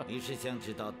你是想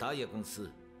知道大业公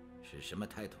司是什么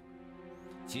态度。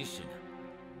其实呢，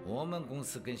我们公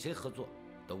司跟谁合作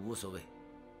都无所谓。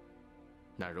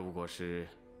那如果是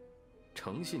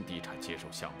诚信地产接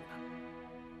手项目呢？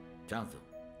张总，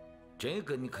这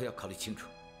个你可要考虑清楚。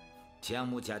项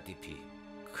目加地皮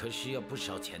可是要不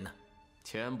少钱呢。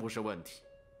钱不是问题，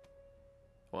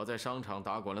我在商场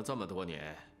打滚了这么多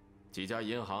年，几家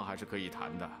银行还是可以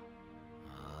谈的。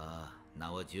啊，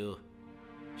那我就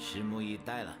拭目以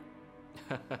待了。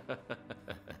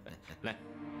来，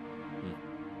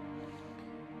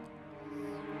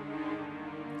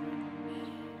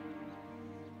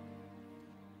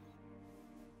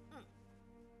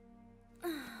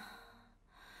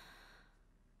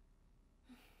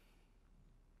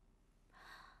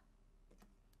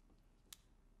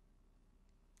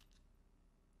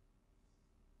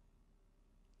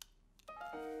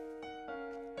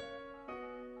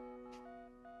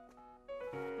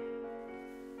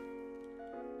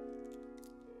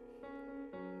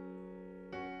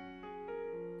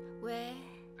喂，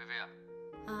菲菲啊，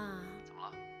啊，怎么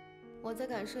了？我在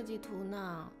赶设计图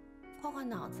呢，换换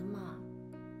脑子嘛。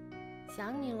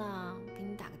想你了，给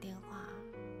你打个电话。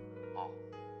哦，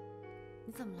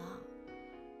你怎么了？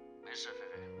没事，菲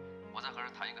菲，我在和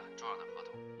人谈一个很重要的合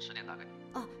同，迟点打给你。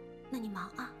哦，那你忙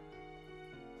啊。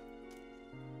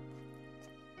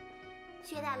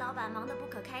薛大老板忙得不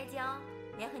可开交，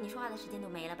连和你说话的时间都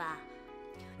没了吧？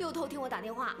又偷听我打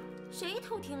电话？谁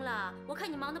偷听了？我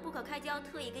看你忙得不可开交，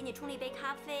特意给你冲了一杯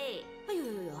咖啡。哎呦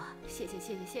呦呦，谢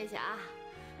谢啊！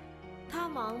他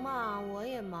忙嘛，我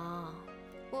也忙，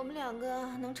我们两个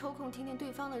能抽空听听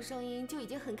对方的声音，就已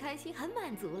经很开心、很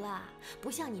满足了。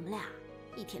不像你们俩，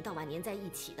一天到晚黏在一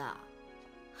起的。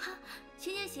哈，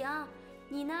行，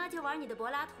你呢就玩你的柏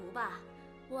拉图吧，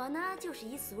我呢就是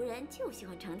一俗人，就喜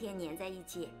欢成天黏在一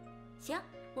起。行。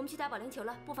我们去打保龄球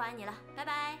了，不妨碍你了，拜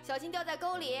拜。小心掉在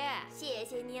沟里。谢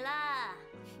谢你了。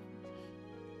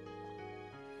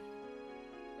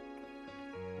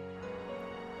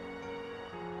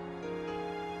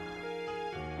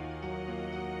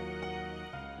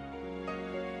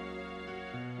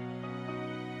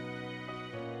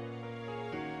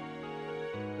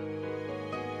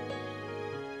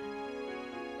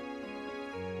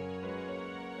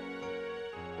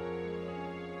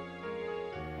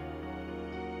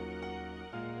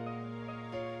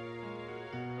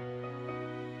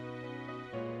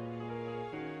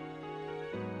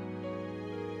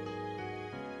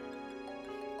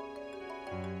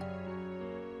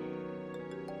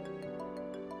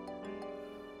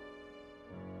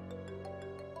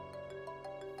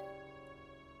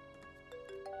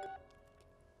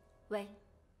喂，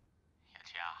雅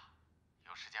琪啊，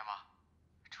有时间吗？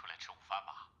出来吃午饭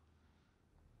吧。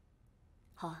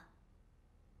好啊。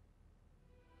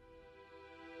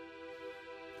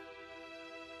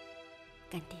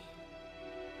干爹，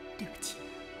对不起。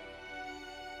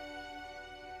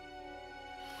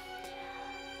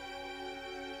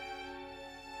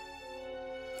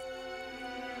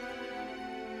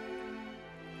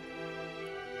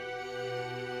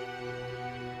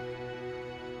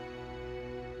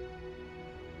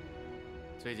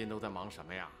最近都在忙什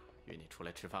么呀？约你出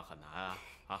来吃饭很难啊！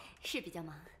啊，是比较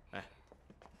忙。哎，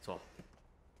坐。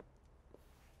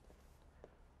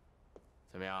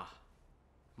怎么样，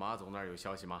马总那儿有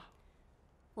消息吗？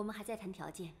我们还在谈条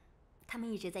件，他们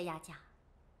一直在压价。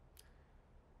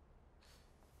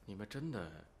你们真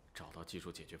的找到技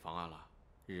术解决方案了？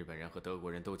日本人和德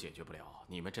国人都解决不了，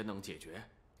你们真能解决？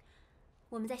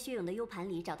我们在薛勇的 U 盘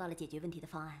里找到了解决问题的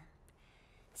方案。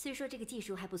虽说这个技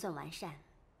术还不算完善，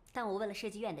但我问了设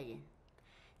计院的人，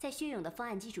在薛勇的方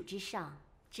案基础之上，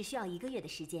只需要1个月的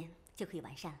时间就可以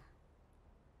完善了。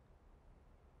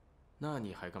那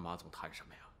你还跟马总谈什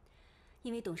么呀？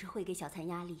因为董事会给小蔡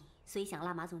压力，所以想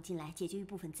拉马总进来解决一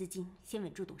部分资金，先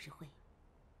稳住董事会。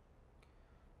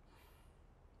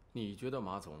你觉得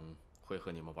马总会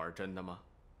和你们玩真的吗？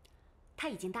他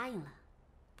已经答应了，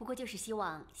不过就是希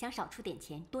望想少出点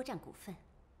钱，多占股份。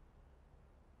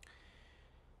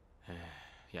哎，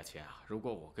雅琴啊，如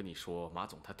果我跟你说马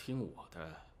总他听我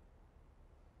的，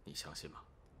你相信吗？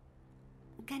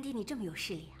干爹，你这么有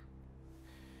势力啊！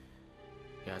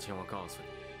雅琴，我告诉你，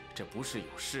这不是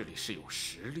有势力，是有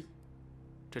实力。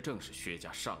这正是薛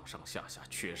家上上下下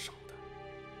缺少的。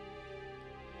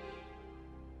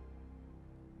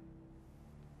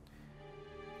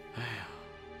哎呀，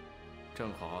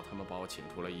正好他们把我请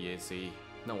出了 EAC，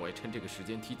 那我也趁这个时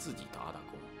间替自己打打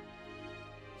工。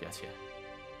雅琴，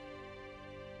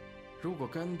如果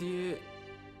干爹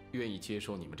愿意接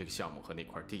收你们这个项目和那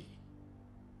块地，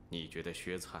你觉得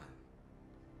薛灿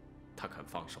他肯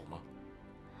放手吗？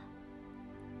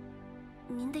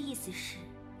您的意思是，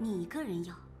你一个人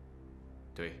要？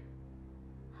对。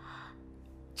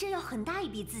这要很大一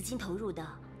笔资金投入的。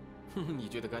你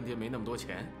觉得干爹没那么多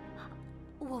钱？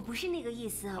我不是那个意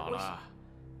思。好了，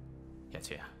雅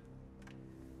琴，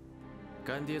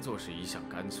干爹做事一向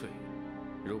干脆。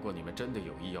如果你们真的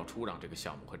有意要出让这个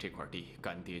项目和这块地，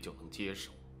干爹就能接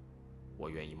受。我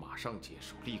愿意马上接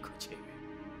手，立刻签约。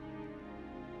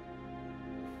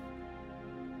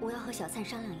我要和小灿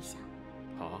商量一下。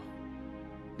好，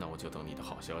那我就等你的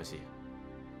好消息。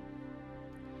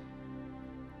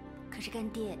可是干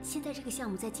爹，现在这个项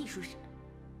目在技术上……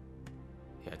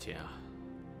雅琴啊，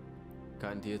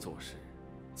干爹做事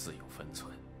自有分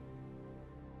寸。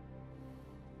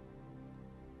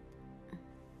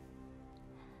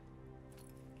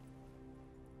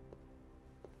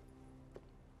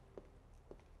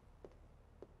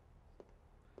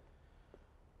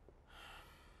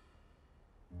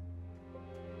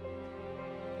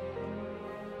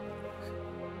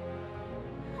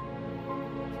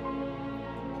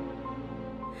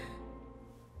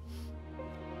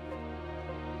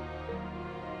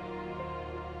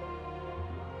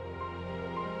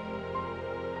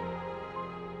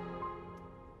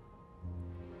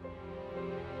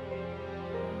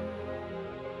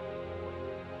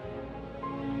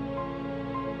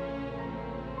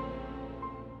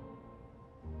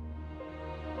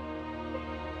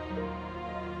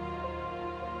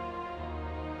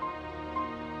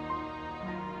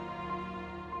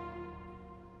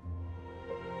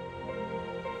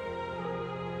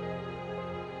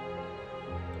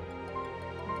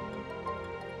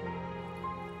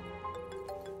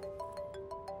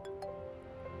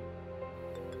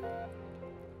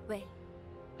喂，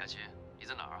雅琪，你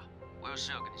在哪儿啊？我有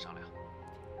事要跟你商量。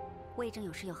我也正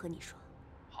有事要和你说。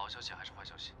好消息还是坏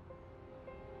消息？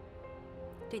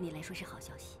对你来说是好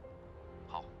消息。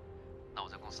好，那我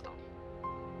在公司等你。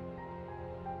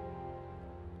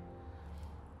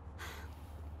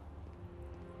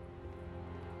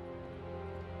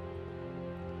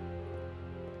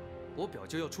我表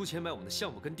舅要出钱买我们的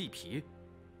项目跟地皮。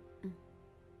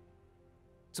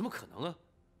怎么可能啊？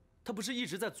他不是一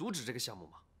直在阻止这个项目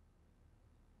吗？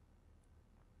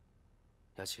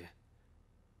雅琪，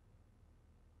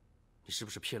你是不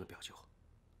是骗了表舅？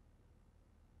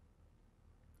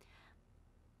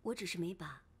我只是没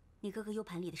把你哥哥 U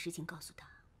盘里的事情告诉他。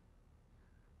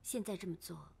现在这么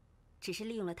做，只是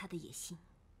利用了他的野心，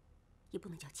也不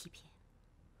能叫欺骗。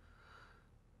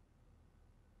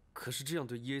可是这样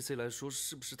对 EAC 来说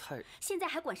是不是太……现在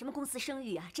还管什么公司声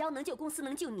誉啊？只要能救公司，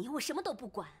能救你，我什么都不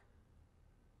管。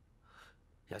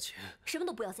雅琴，什么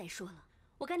都不要再说了。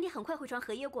我干爹很快会传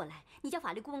合约过来，你叫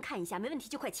法律顾问看一下，没问题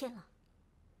就快签了。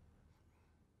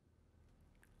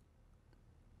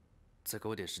再给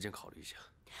我点时间考虑一下。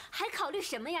还考虑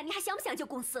什么呀？你还想不想救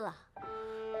公司了？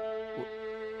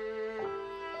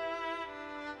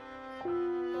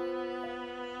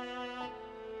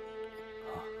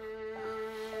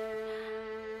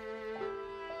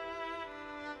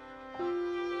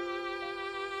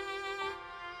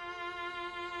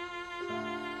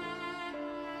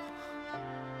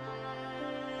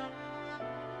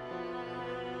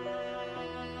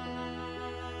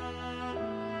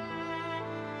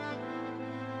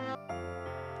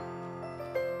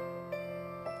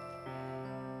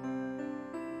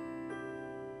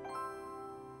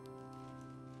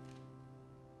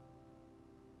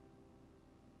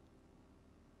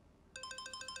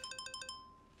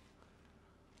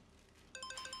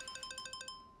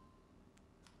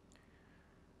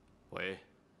喂，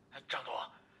张总，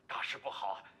大事不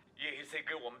好 ！EAC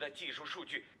给我们的技术数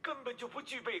据根本就不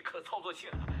具备可操作性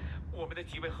啊！我们的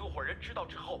几位合伙人知道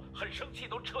之后很生气，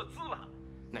都撤资了。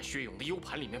那薛勇的 U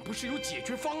盘里面不是有解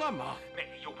决方案吗？那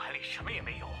个 U 盘里什么也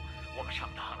没有，我们上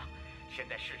当了。现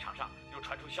在市场上又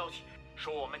传出消息，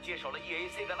说我们接手了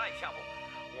EAC 的烂项目，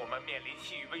我们面临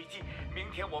信誉危机。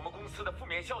明天我们公司的负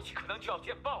面消息可能就要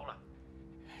见报了。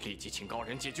立即请高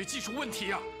人解决技术问题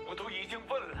呀！我都已经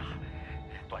问了。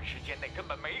短时间内根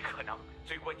本没可能。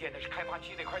最关键的是开发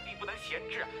区那块地不能闲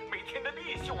置，每天的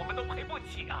利息我们都赔不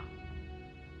起啊！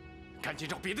赶紧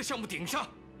找别的项目顶上。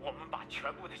我们把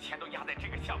全部的钱都压在这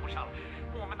个项目上了，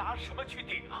我们拿什么去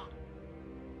顶啊？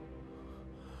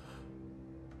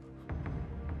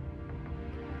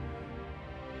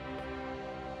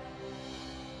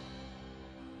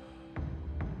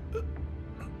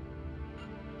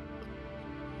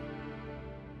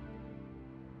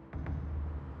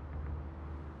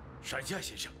山下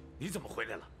先生，你怎么回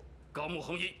来了？高木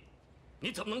弘一，你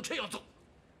怎么能这样做？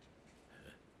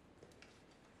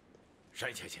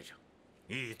山下先生，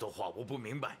你的话我不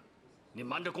明白。你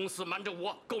瞒着公司，瞒着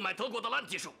我购买德国的烂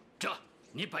技术，这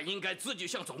你本应该自己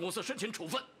向总公司申请处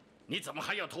分，你怎么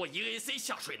还要拖 EAC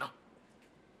下水呢？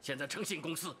现在诚信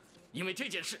公司因为这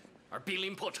件事而濒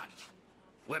临破产，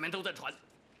外面都在传，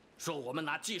说我们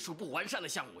拿技术不完善的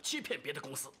项目欺骗别的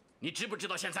公司。你知不知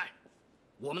道现在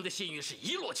我们的信誉是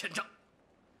一落千丈？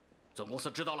总公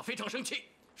司知道了非常生气。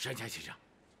山下先生，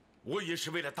我也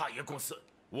是为了大爷公司，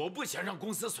我不想让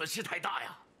公司损失太大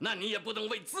呀。那你也不能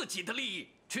为自己的利益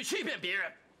去欺骗别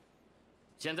人。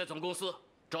现在总公司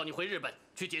召你回日本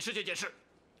去解释这件事，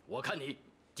我看你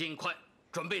尽快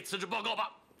准备辞职报告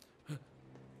吧。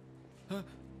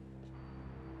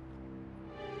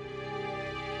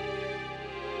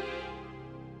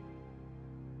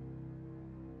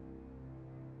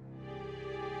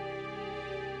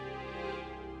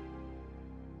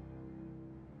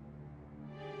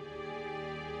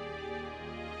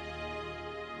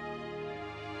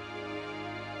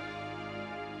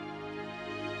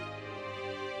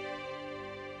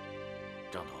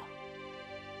张总，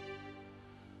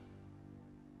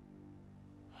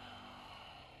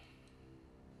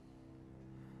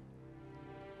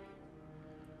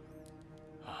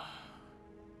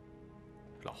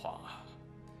老黄啊，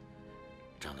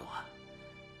张总啊，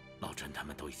老陈他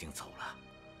们都已经走了，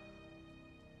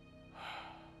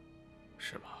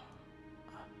是吗？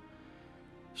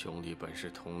兄弟本是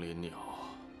同林鸟，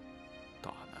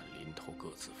大难临头各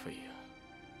自飞呀。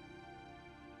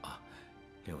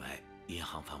另外，银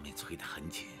行方面催得很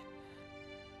紧，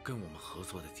跟我们合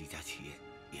作的几家企业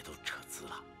也都撤资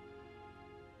了。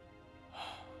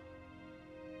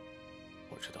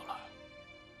我知道了。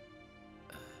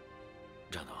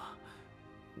张总，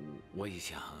我也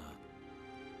想。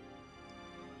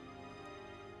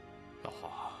老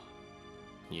黄，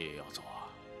你也要走啊？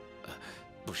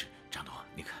不是，张总，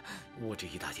你看我这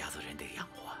一大家子人得养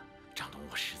活。张总，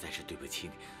我实在是对不起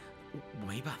你，我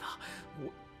没办法，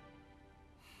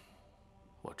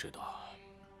我知道。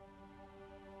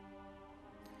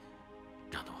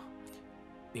张总，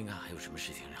您看还有什么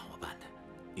事情让我办的，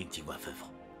您尽管吩咐。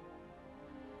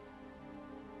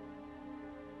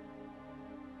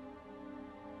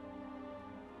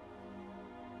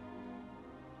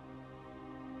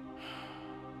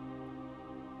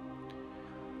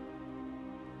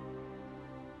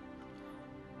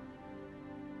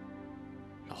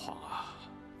老黄啊，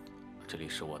这里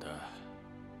是我的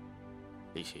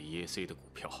一些 EAC 的股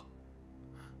票，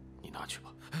你拿去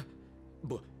吧。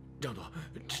不，张总，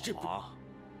这不……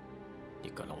你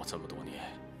跟了我这么多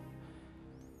年，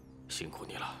辛苦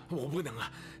你了。我不能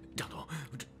啊，张总，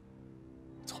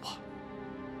走吧，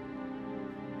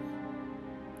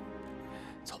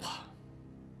走吧。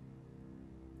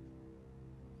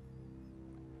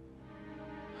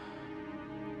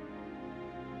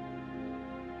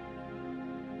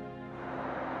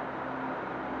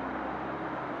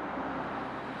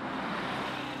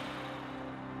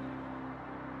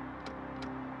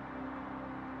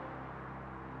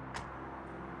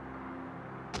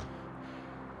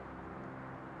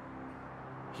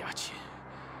雅琴，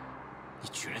你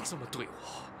居然这么对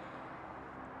我！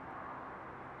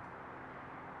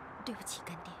对不起，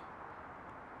干爹。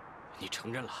你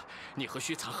承认了，你和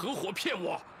薛灿合伙骗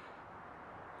我。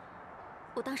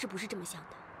我当时不是这么想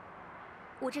的，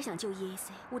我只想救 EAC，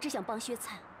 我只想帮薛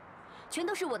灿，全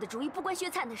都是我的主意，不关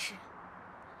薛灿的事。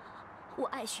我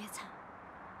爱薛灿，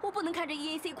我不能看着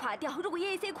EAC 垮掉，如果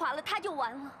EAC 垮了，他就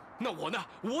完了。那我呢？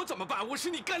我怎么办？我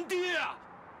是你干爹啊！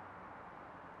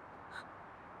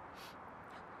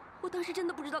我当时真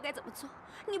的不知道该怎么做，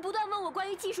你不断问我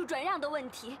关于技术转让的问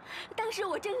题，当时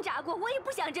我挣扎过，我也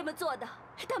不想这么做的，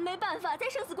但没办法，在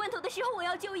生死关头的时候我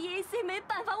要救 EAC， 没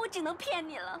办法，我只能骗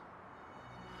你了。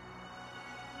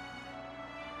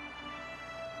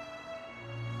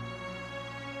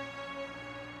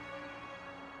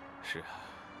是啊，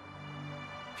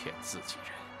骗自己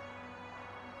人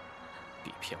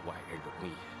比骗外人容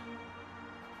易。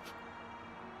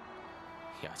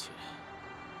雅琴，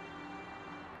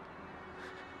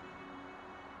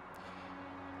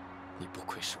你不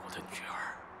愧是我的女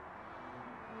儿，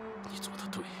你做得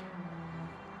对。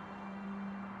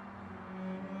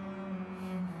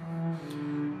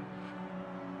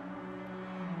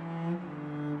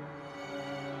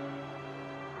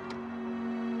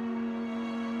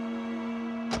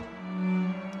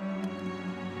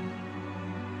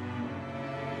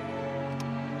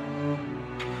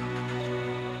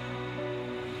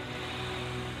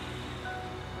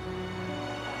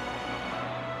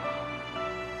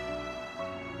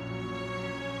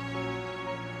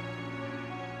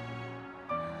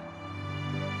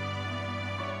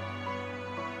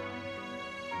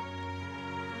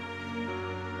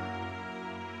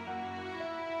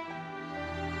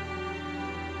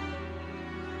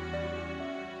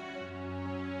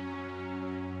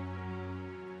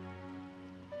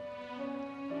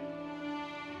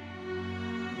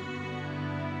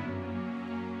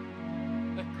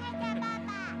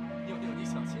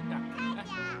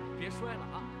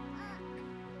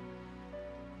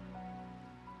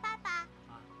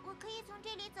从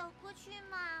这里走过去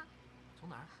吗？从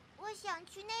哪儿？我想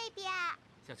去那边。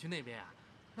想去那边啊？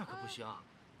那可不行，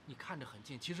你看着很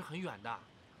近，其实很远的，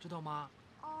知道吗？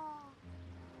哦。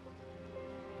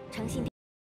诚信。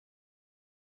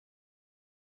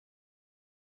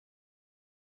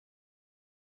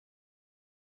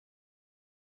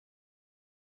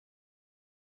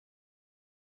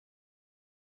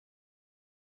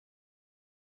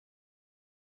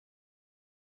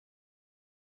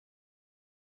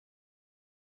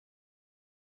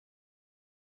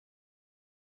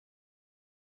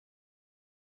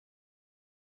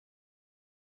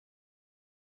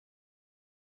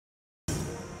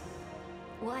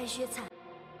我爱薛灿，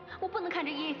我不能看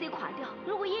着 EAC 垮掉。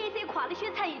如果 EAC 垮了，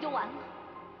薛灿也就完了。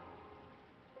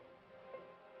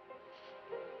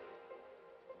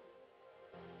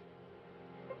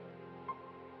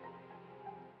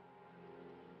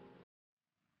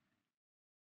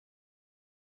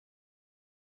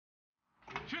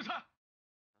薛灿，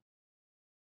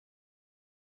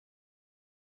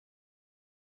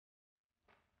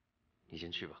你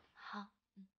先去吧。好。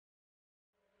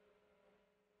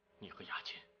你和雅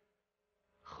琴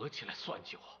合起来算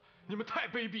计我，你们太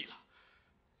卑鄙了！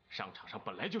商场上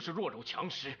本来就是弱肉强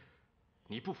食，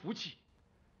你不服气，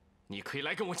你可以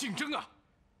来跟我竞争啊！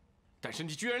但是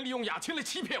你居然利用雅琴来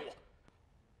欺骗我，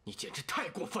你简直太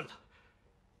过分了！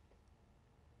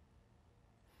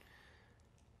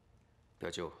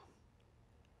表舅，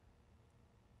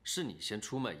是你先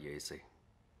出卖 EAC，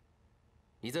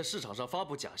 你在市场上发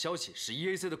布假消息，使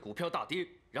EAC 的股票大跌，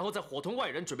然后再伙同外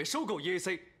人准备收购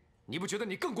EAC。你不觉得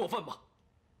你更过分吗？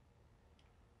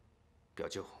表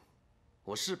舅，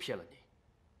我是骗了你，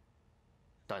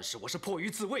但是我是迫于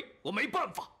自卫，我没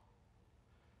办法。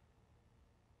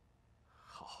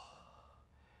好，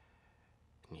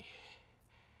你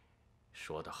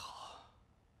说得好，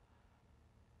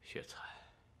薛灿，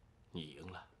你赢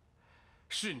了，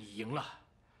是你赢了，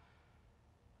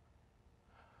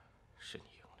是你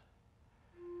赢了。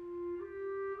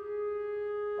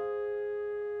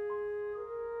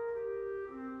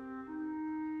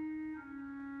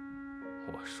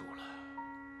我输了，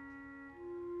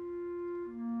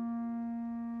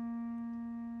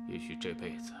也许这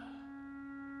辈子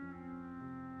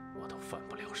我都翻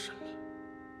不了身了。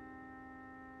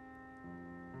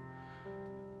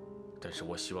但是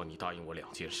我希望你答应我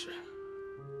2件事。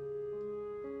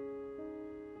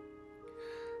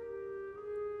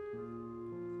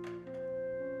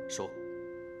说。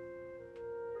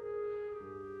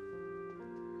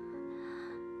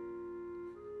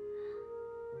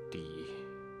第一，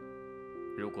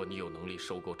如果你有能力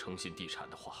收购诚信地产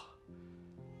的话，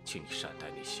请你善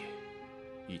待那些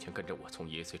以前跟着我从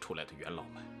EAC 出来的元老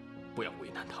们，不要为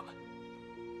难他们。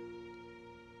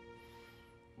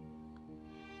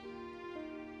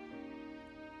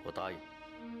我答应。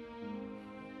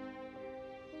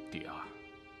第二，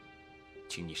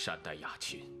请你善待雅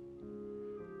琴。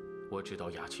我知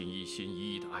道雅琴一心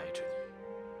一意地爱着你。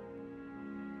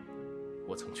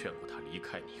我曾劝过她离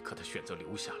开你，可她选择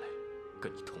留下来，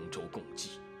跟你同舟共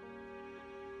济。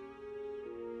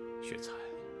雪才，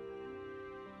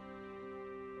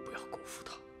不要辜负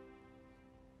她。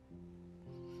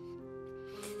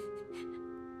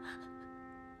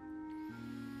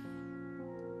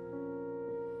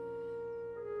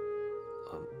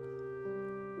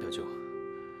表舅，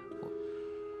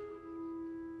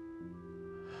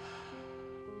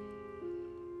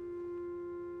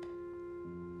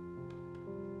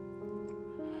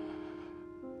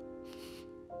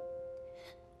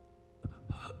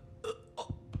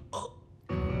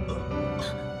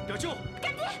表舅，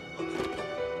干爹，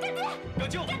干爹，表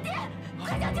舅，干爹，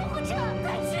快叫救护车，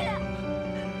快去！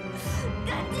干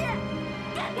爹，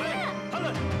干爹，他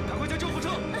们，赶快叫救护车！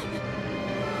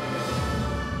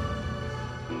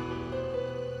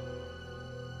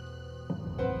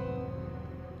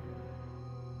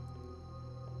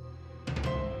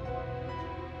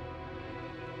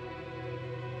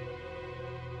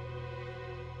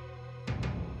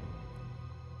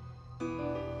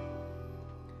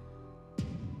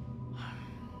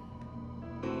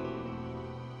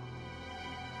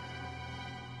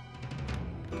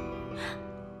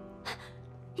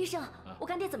医生，我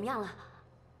干爹怎么样了？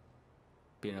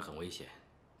病人很危险，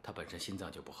他本身心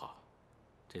脏就不好，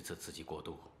这次刺激过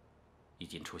度，已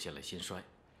经出现了心衰，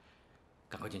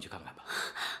赶快进去看看吧。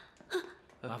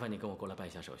麻烦你跟我过来办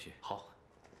一下手续。好。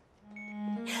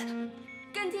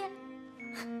干爹，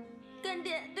干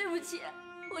爹，对不起，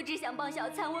我只想帮小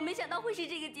灿，我没想到会是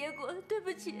这个结果，对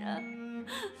不起啊。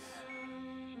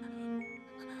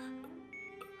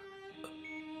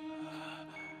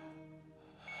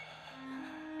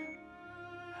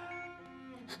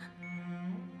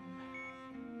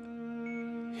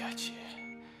雅琴，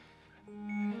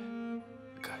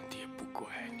干爹不怪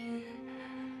你，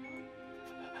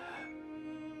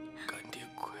干爹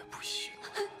快不行了。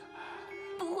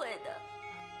不会的，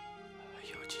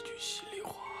有几句心里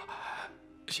话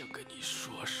想跟你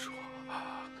说说。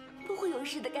不会有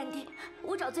事的，干爹，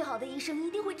我找最好的医生，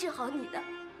一定会治好你的。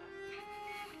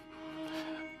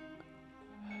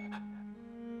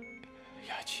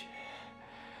雅琴，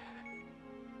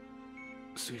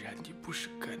虽然你不是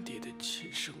干爹的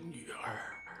亲生女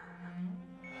儿，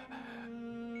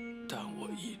但我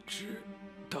一直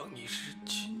当你是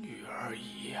亲女儿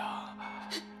一样。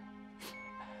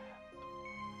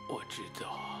我知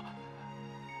道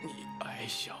你爱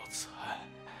小灿，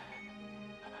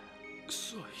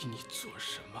所以你做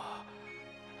什么，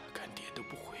干爹都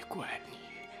不会怪你。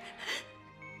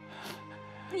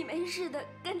你没事的，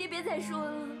干爹别再说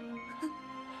了。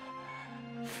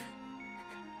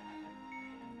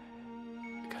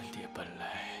干爹本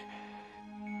来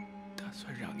打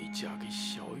算让你嫁给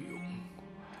小勇，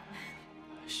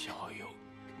小勇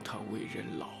他为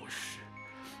人老实，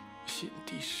心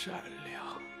地善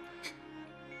良，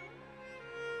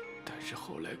但是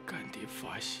后来干爹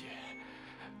发现，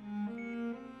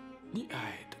你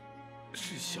爱的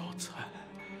是小灿。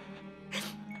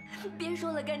别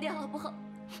说了，干爹好不好？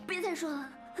别再说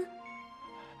了。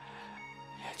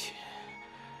雅琴，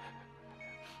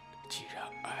既然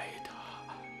爱他，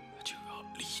就要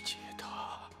理解他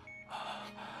啊！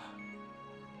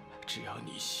只要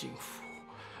你幸福，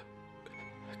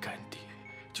干爹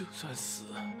就算死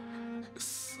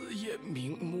也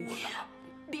瞑目了。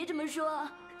别这么说，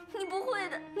你不会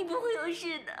的，你不会有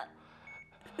事的。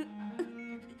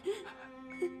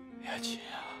雅琴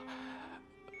啊，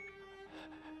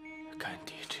干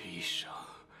爹这一生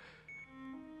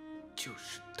就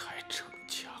是太逞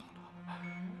强了，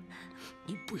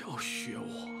你不要学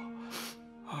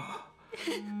我啊！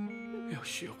要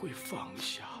学会放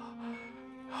下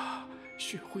啊，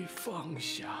学会放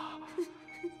下，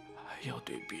要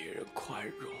对别人宽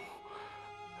容，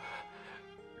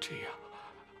这样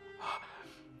啊，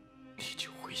你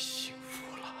就会幸福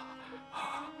了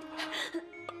啊！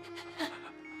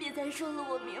别再说了，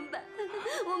我明白，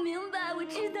我明白，我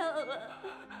知道了。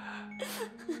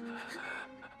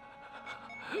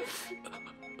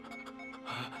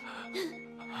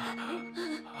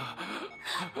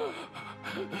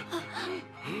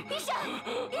医生，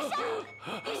医生，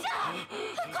医生，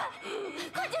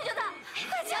快救救他！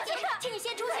快救救他！请你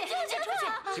先出去，先出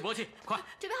去！起搏器，快！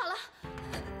准备好了。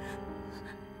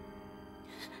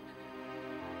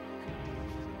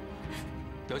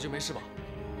表姐没事吧？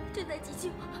正在急救。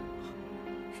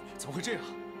怎么会这样？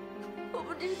我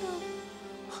不知道。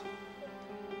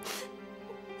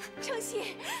程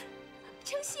曦，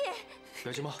程曦，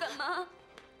表姐妈，干妈，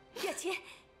雅琴，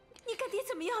你干爹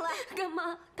怎么样了？干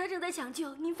妈，他正在抢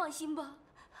救，您放心吧。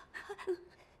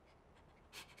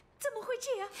怎么会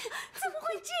这样？怎么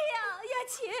会这样？雅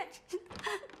琴，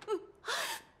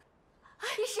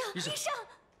医生，医生，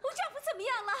我丈夫怎么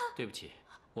样了？对不起，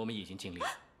我们已经尽力了。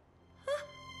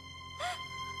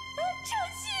程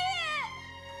曦，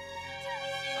程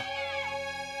曦。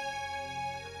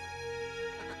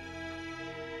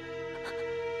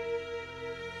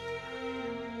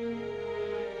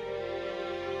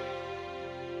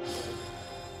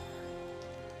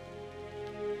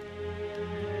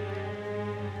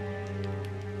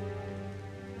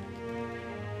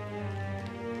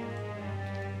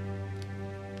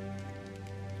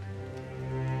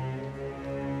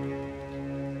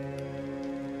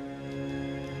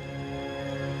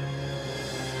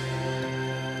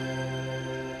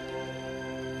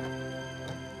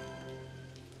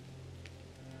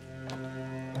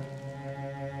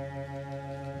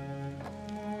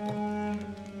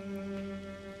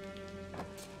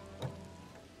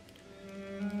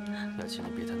雅琴，你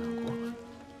别太难过了，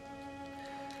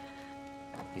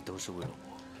你都是为了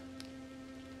我，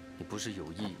你不是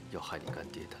有意要害你干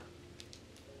爹的。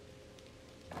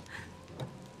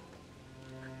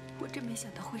我真没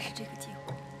想到会是这个结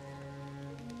果。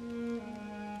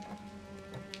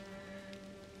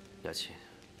雅琴，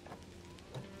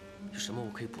有什么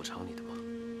我可以补偿你的吗？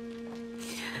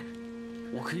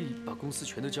我可以把公司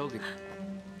全都交给你，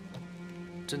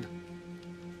真的。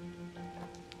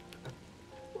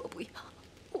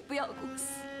我不要公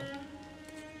司。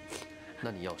那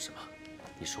你要什么？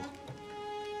你说，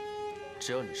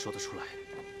只要你说得出来，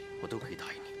我都可以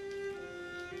答应你。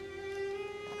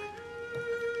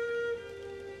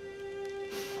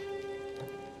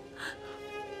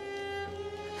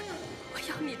我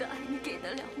要你的爱，你给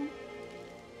得了吗？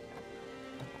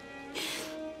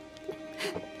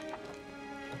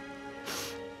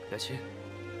雅琴。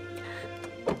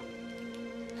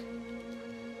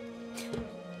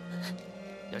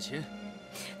琴，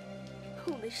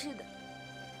我没事的，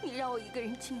你让我一个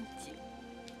人静一静。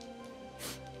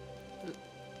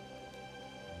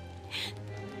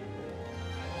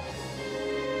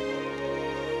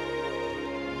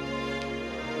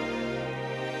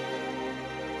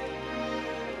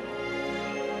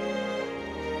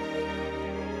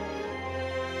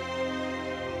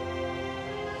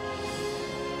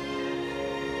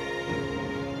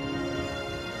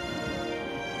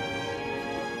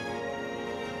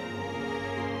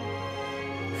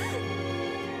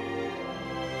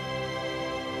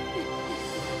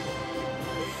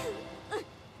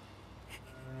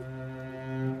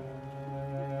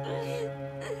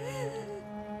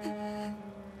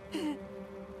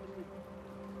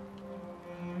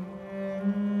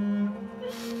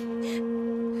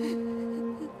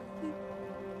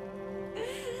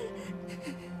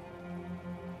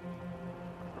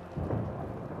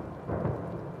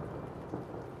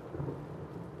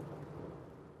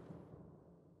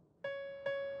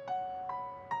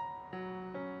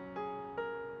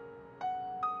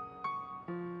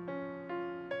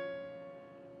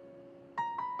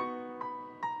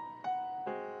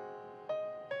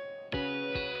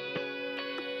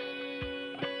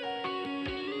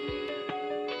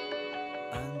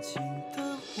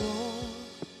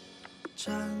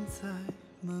站在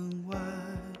门外，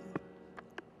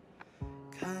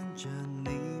看着你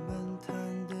们谈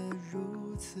得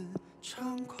如此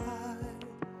畅快，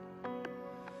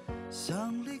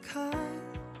想离开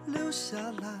留下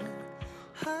来，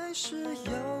还是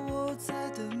要我再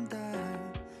等待？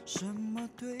什么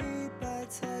对白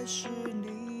才是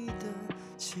你的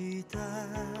期待？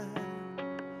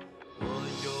我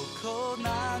有口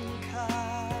难开，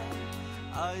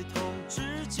爱痛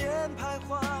之间徘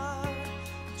徊，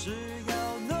只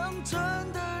要能真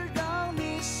的让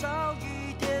你少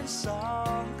一点伤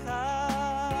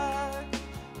害，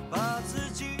把自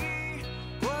己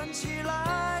关起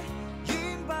来，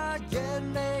硬把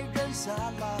眼泪忍下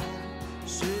来，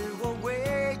是我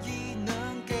唯一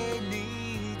能给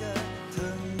你的疼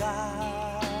爱。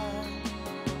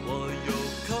我有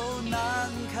口难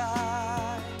开，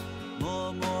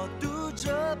默默读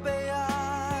着悲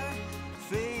哀，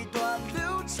飞短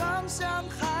流长像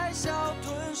海啸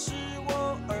吞噬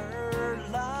我而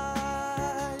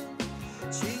来，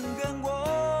情愿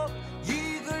我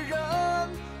一个人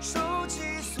收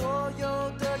起所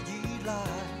有的依赖，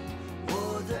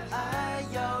我的爱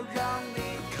要让你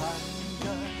看得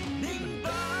明白。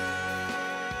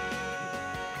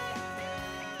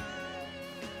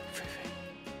菲菲，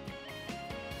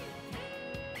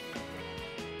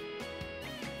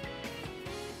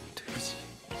对不起。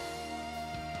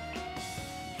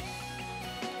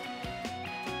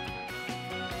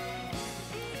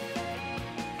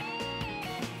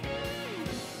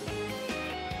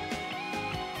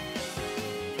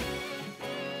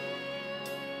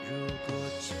如果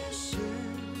只是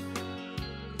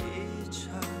一场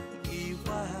意外，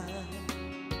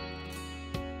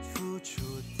付出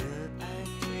的爱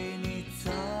对你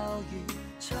早已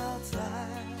超载。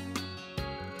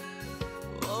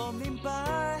我明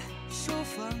白，手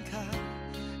放开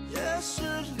也是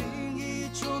另一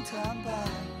种坦白，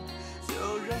就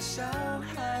让伤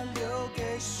害留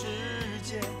给时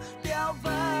间表白。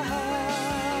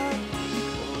我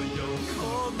有口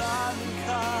难开，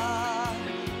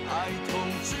爱痛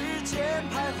之间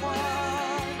徘徊，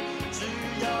只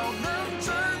要能真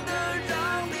的让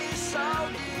你少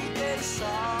一点伤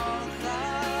害，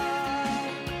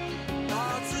把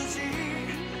自己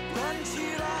关起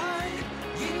来，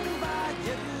硬把眼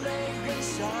泪忍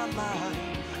下来，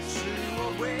是我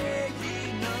唯一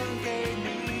能给你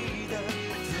的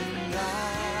疼爱。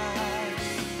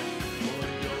我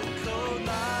有口难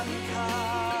开，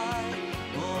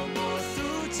默默诉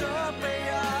着悲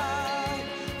哀，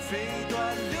飞短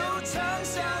流长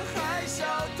像海啸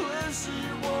吞噬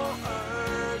我而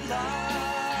来，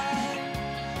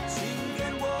情愿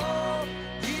我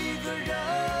一个人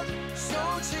收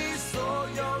起所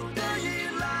有的依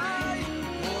赖，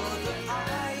我的爱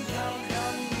要让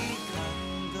你看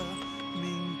得明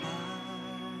白，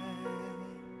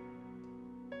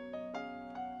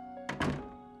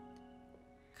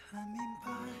看明白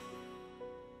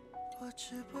我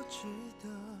值不值得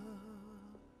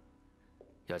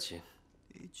雅琴，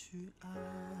你去爱。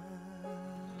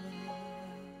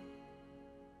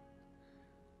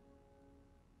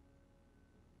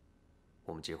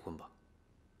我们结婚吧。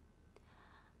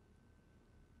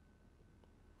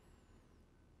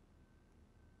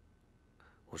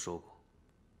我说过，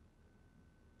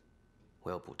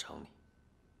我要补偿你，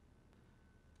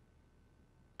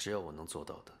只要我能做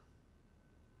到的，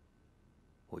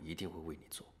我一定会为你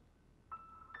做。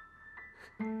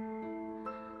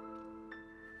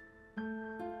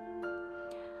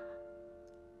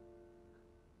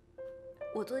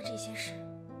我做的这些事，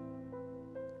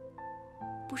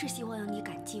不是希望让你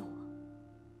感激我，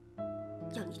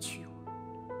要你娶我。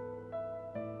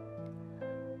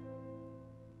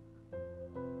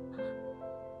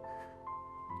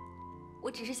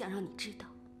我只是想让你知道，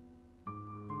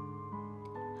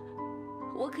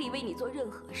我可以为你做任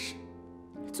何事，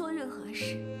做任何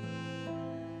事，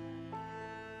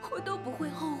我都不会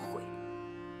后悔。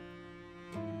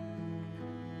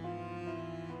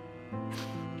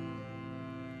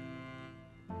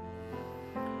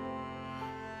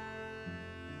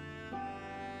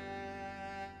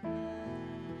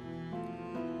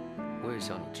我也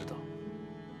想你知道，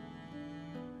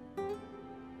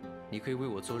你可以为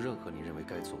我做任何你认为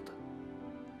该做的，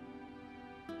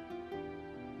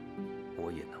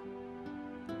我也能。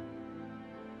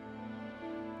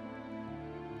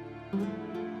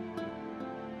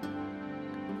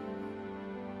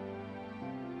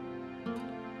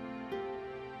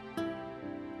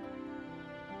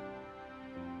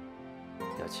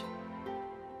佳琪，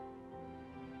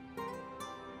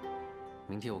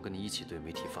明天我跟你一起对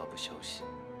媒体发布消息。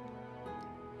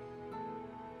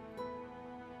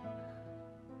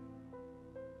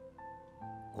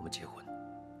我们结婚。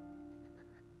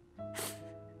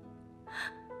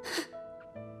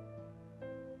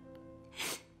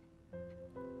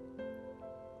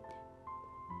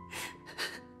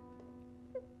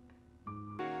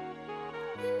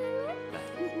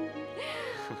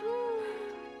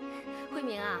慧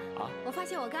明啊，我发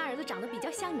现我跟二儿子长得比较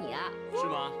像你啊。是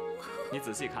吗？你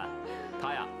仔细看，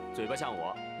他呀，嘴巴像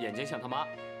我，眼睛像他妈，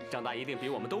长大一定比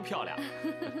我们都漂亮。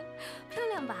漂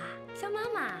亮吧？像妈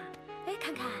妈。哎，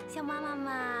看看像妈妈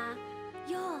吗？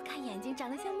哟，看眼睛长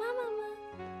得像妈妈吗？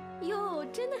哟，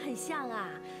真的很像啊！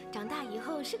长大以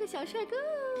后是个小帅哥。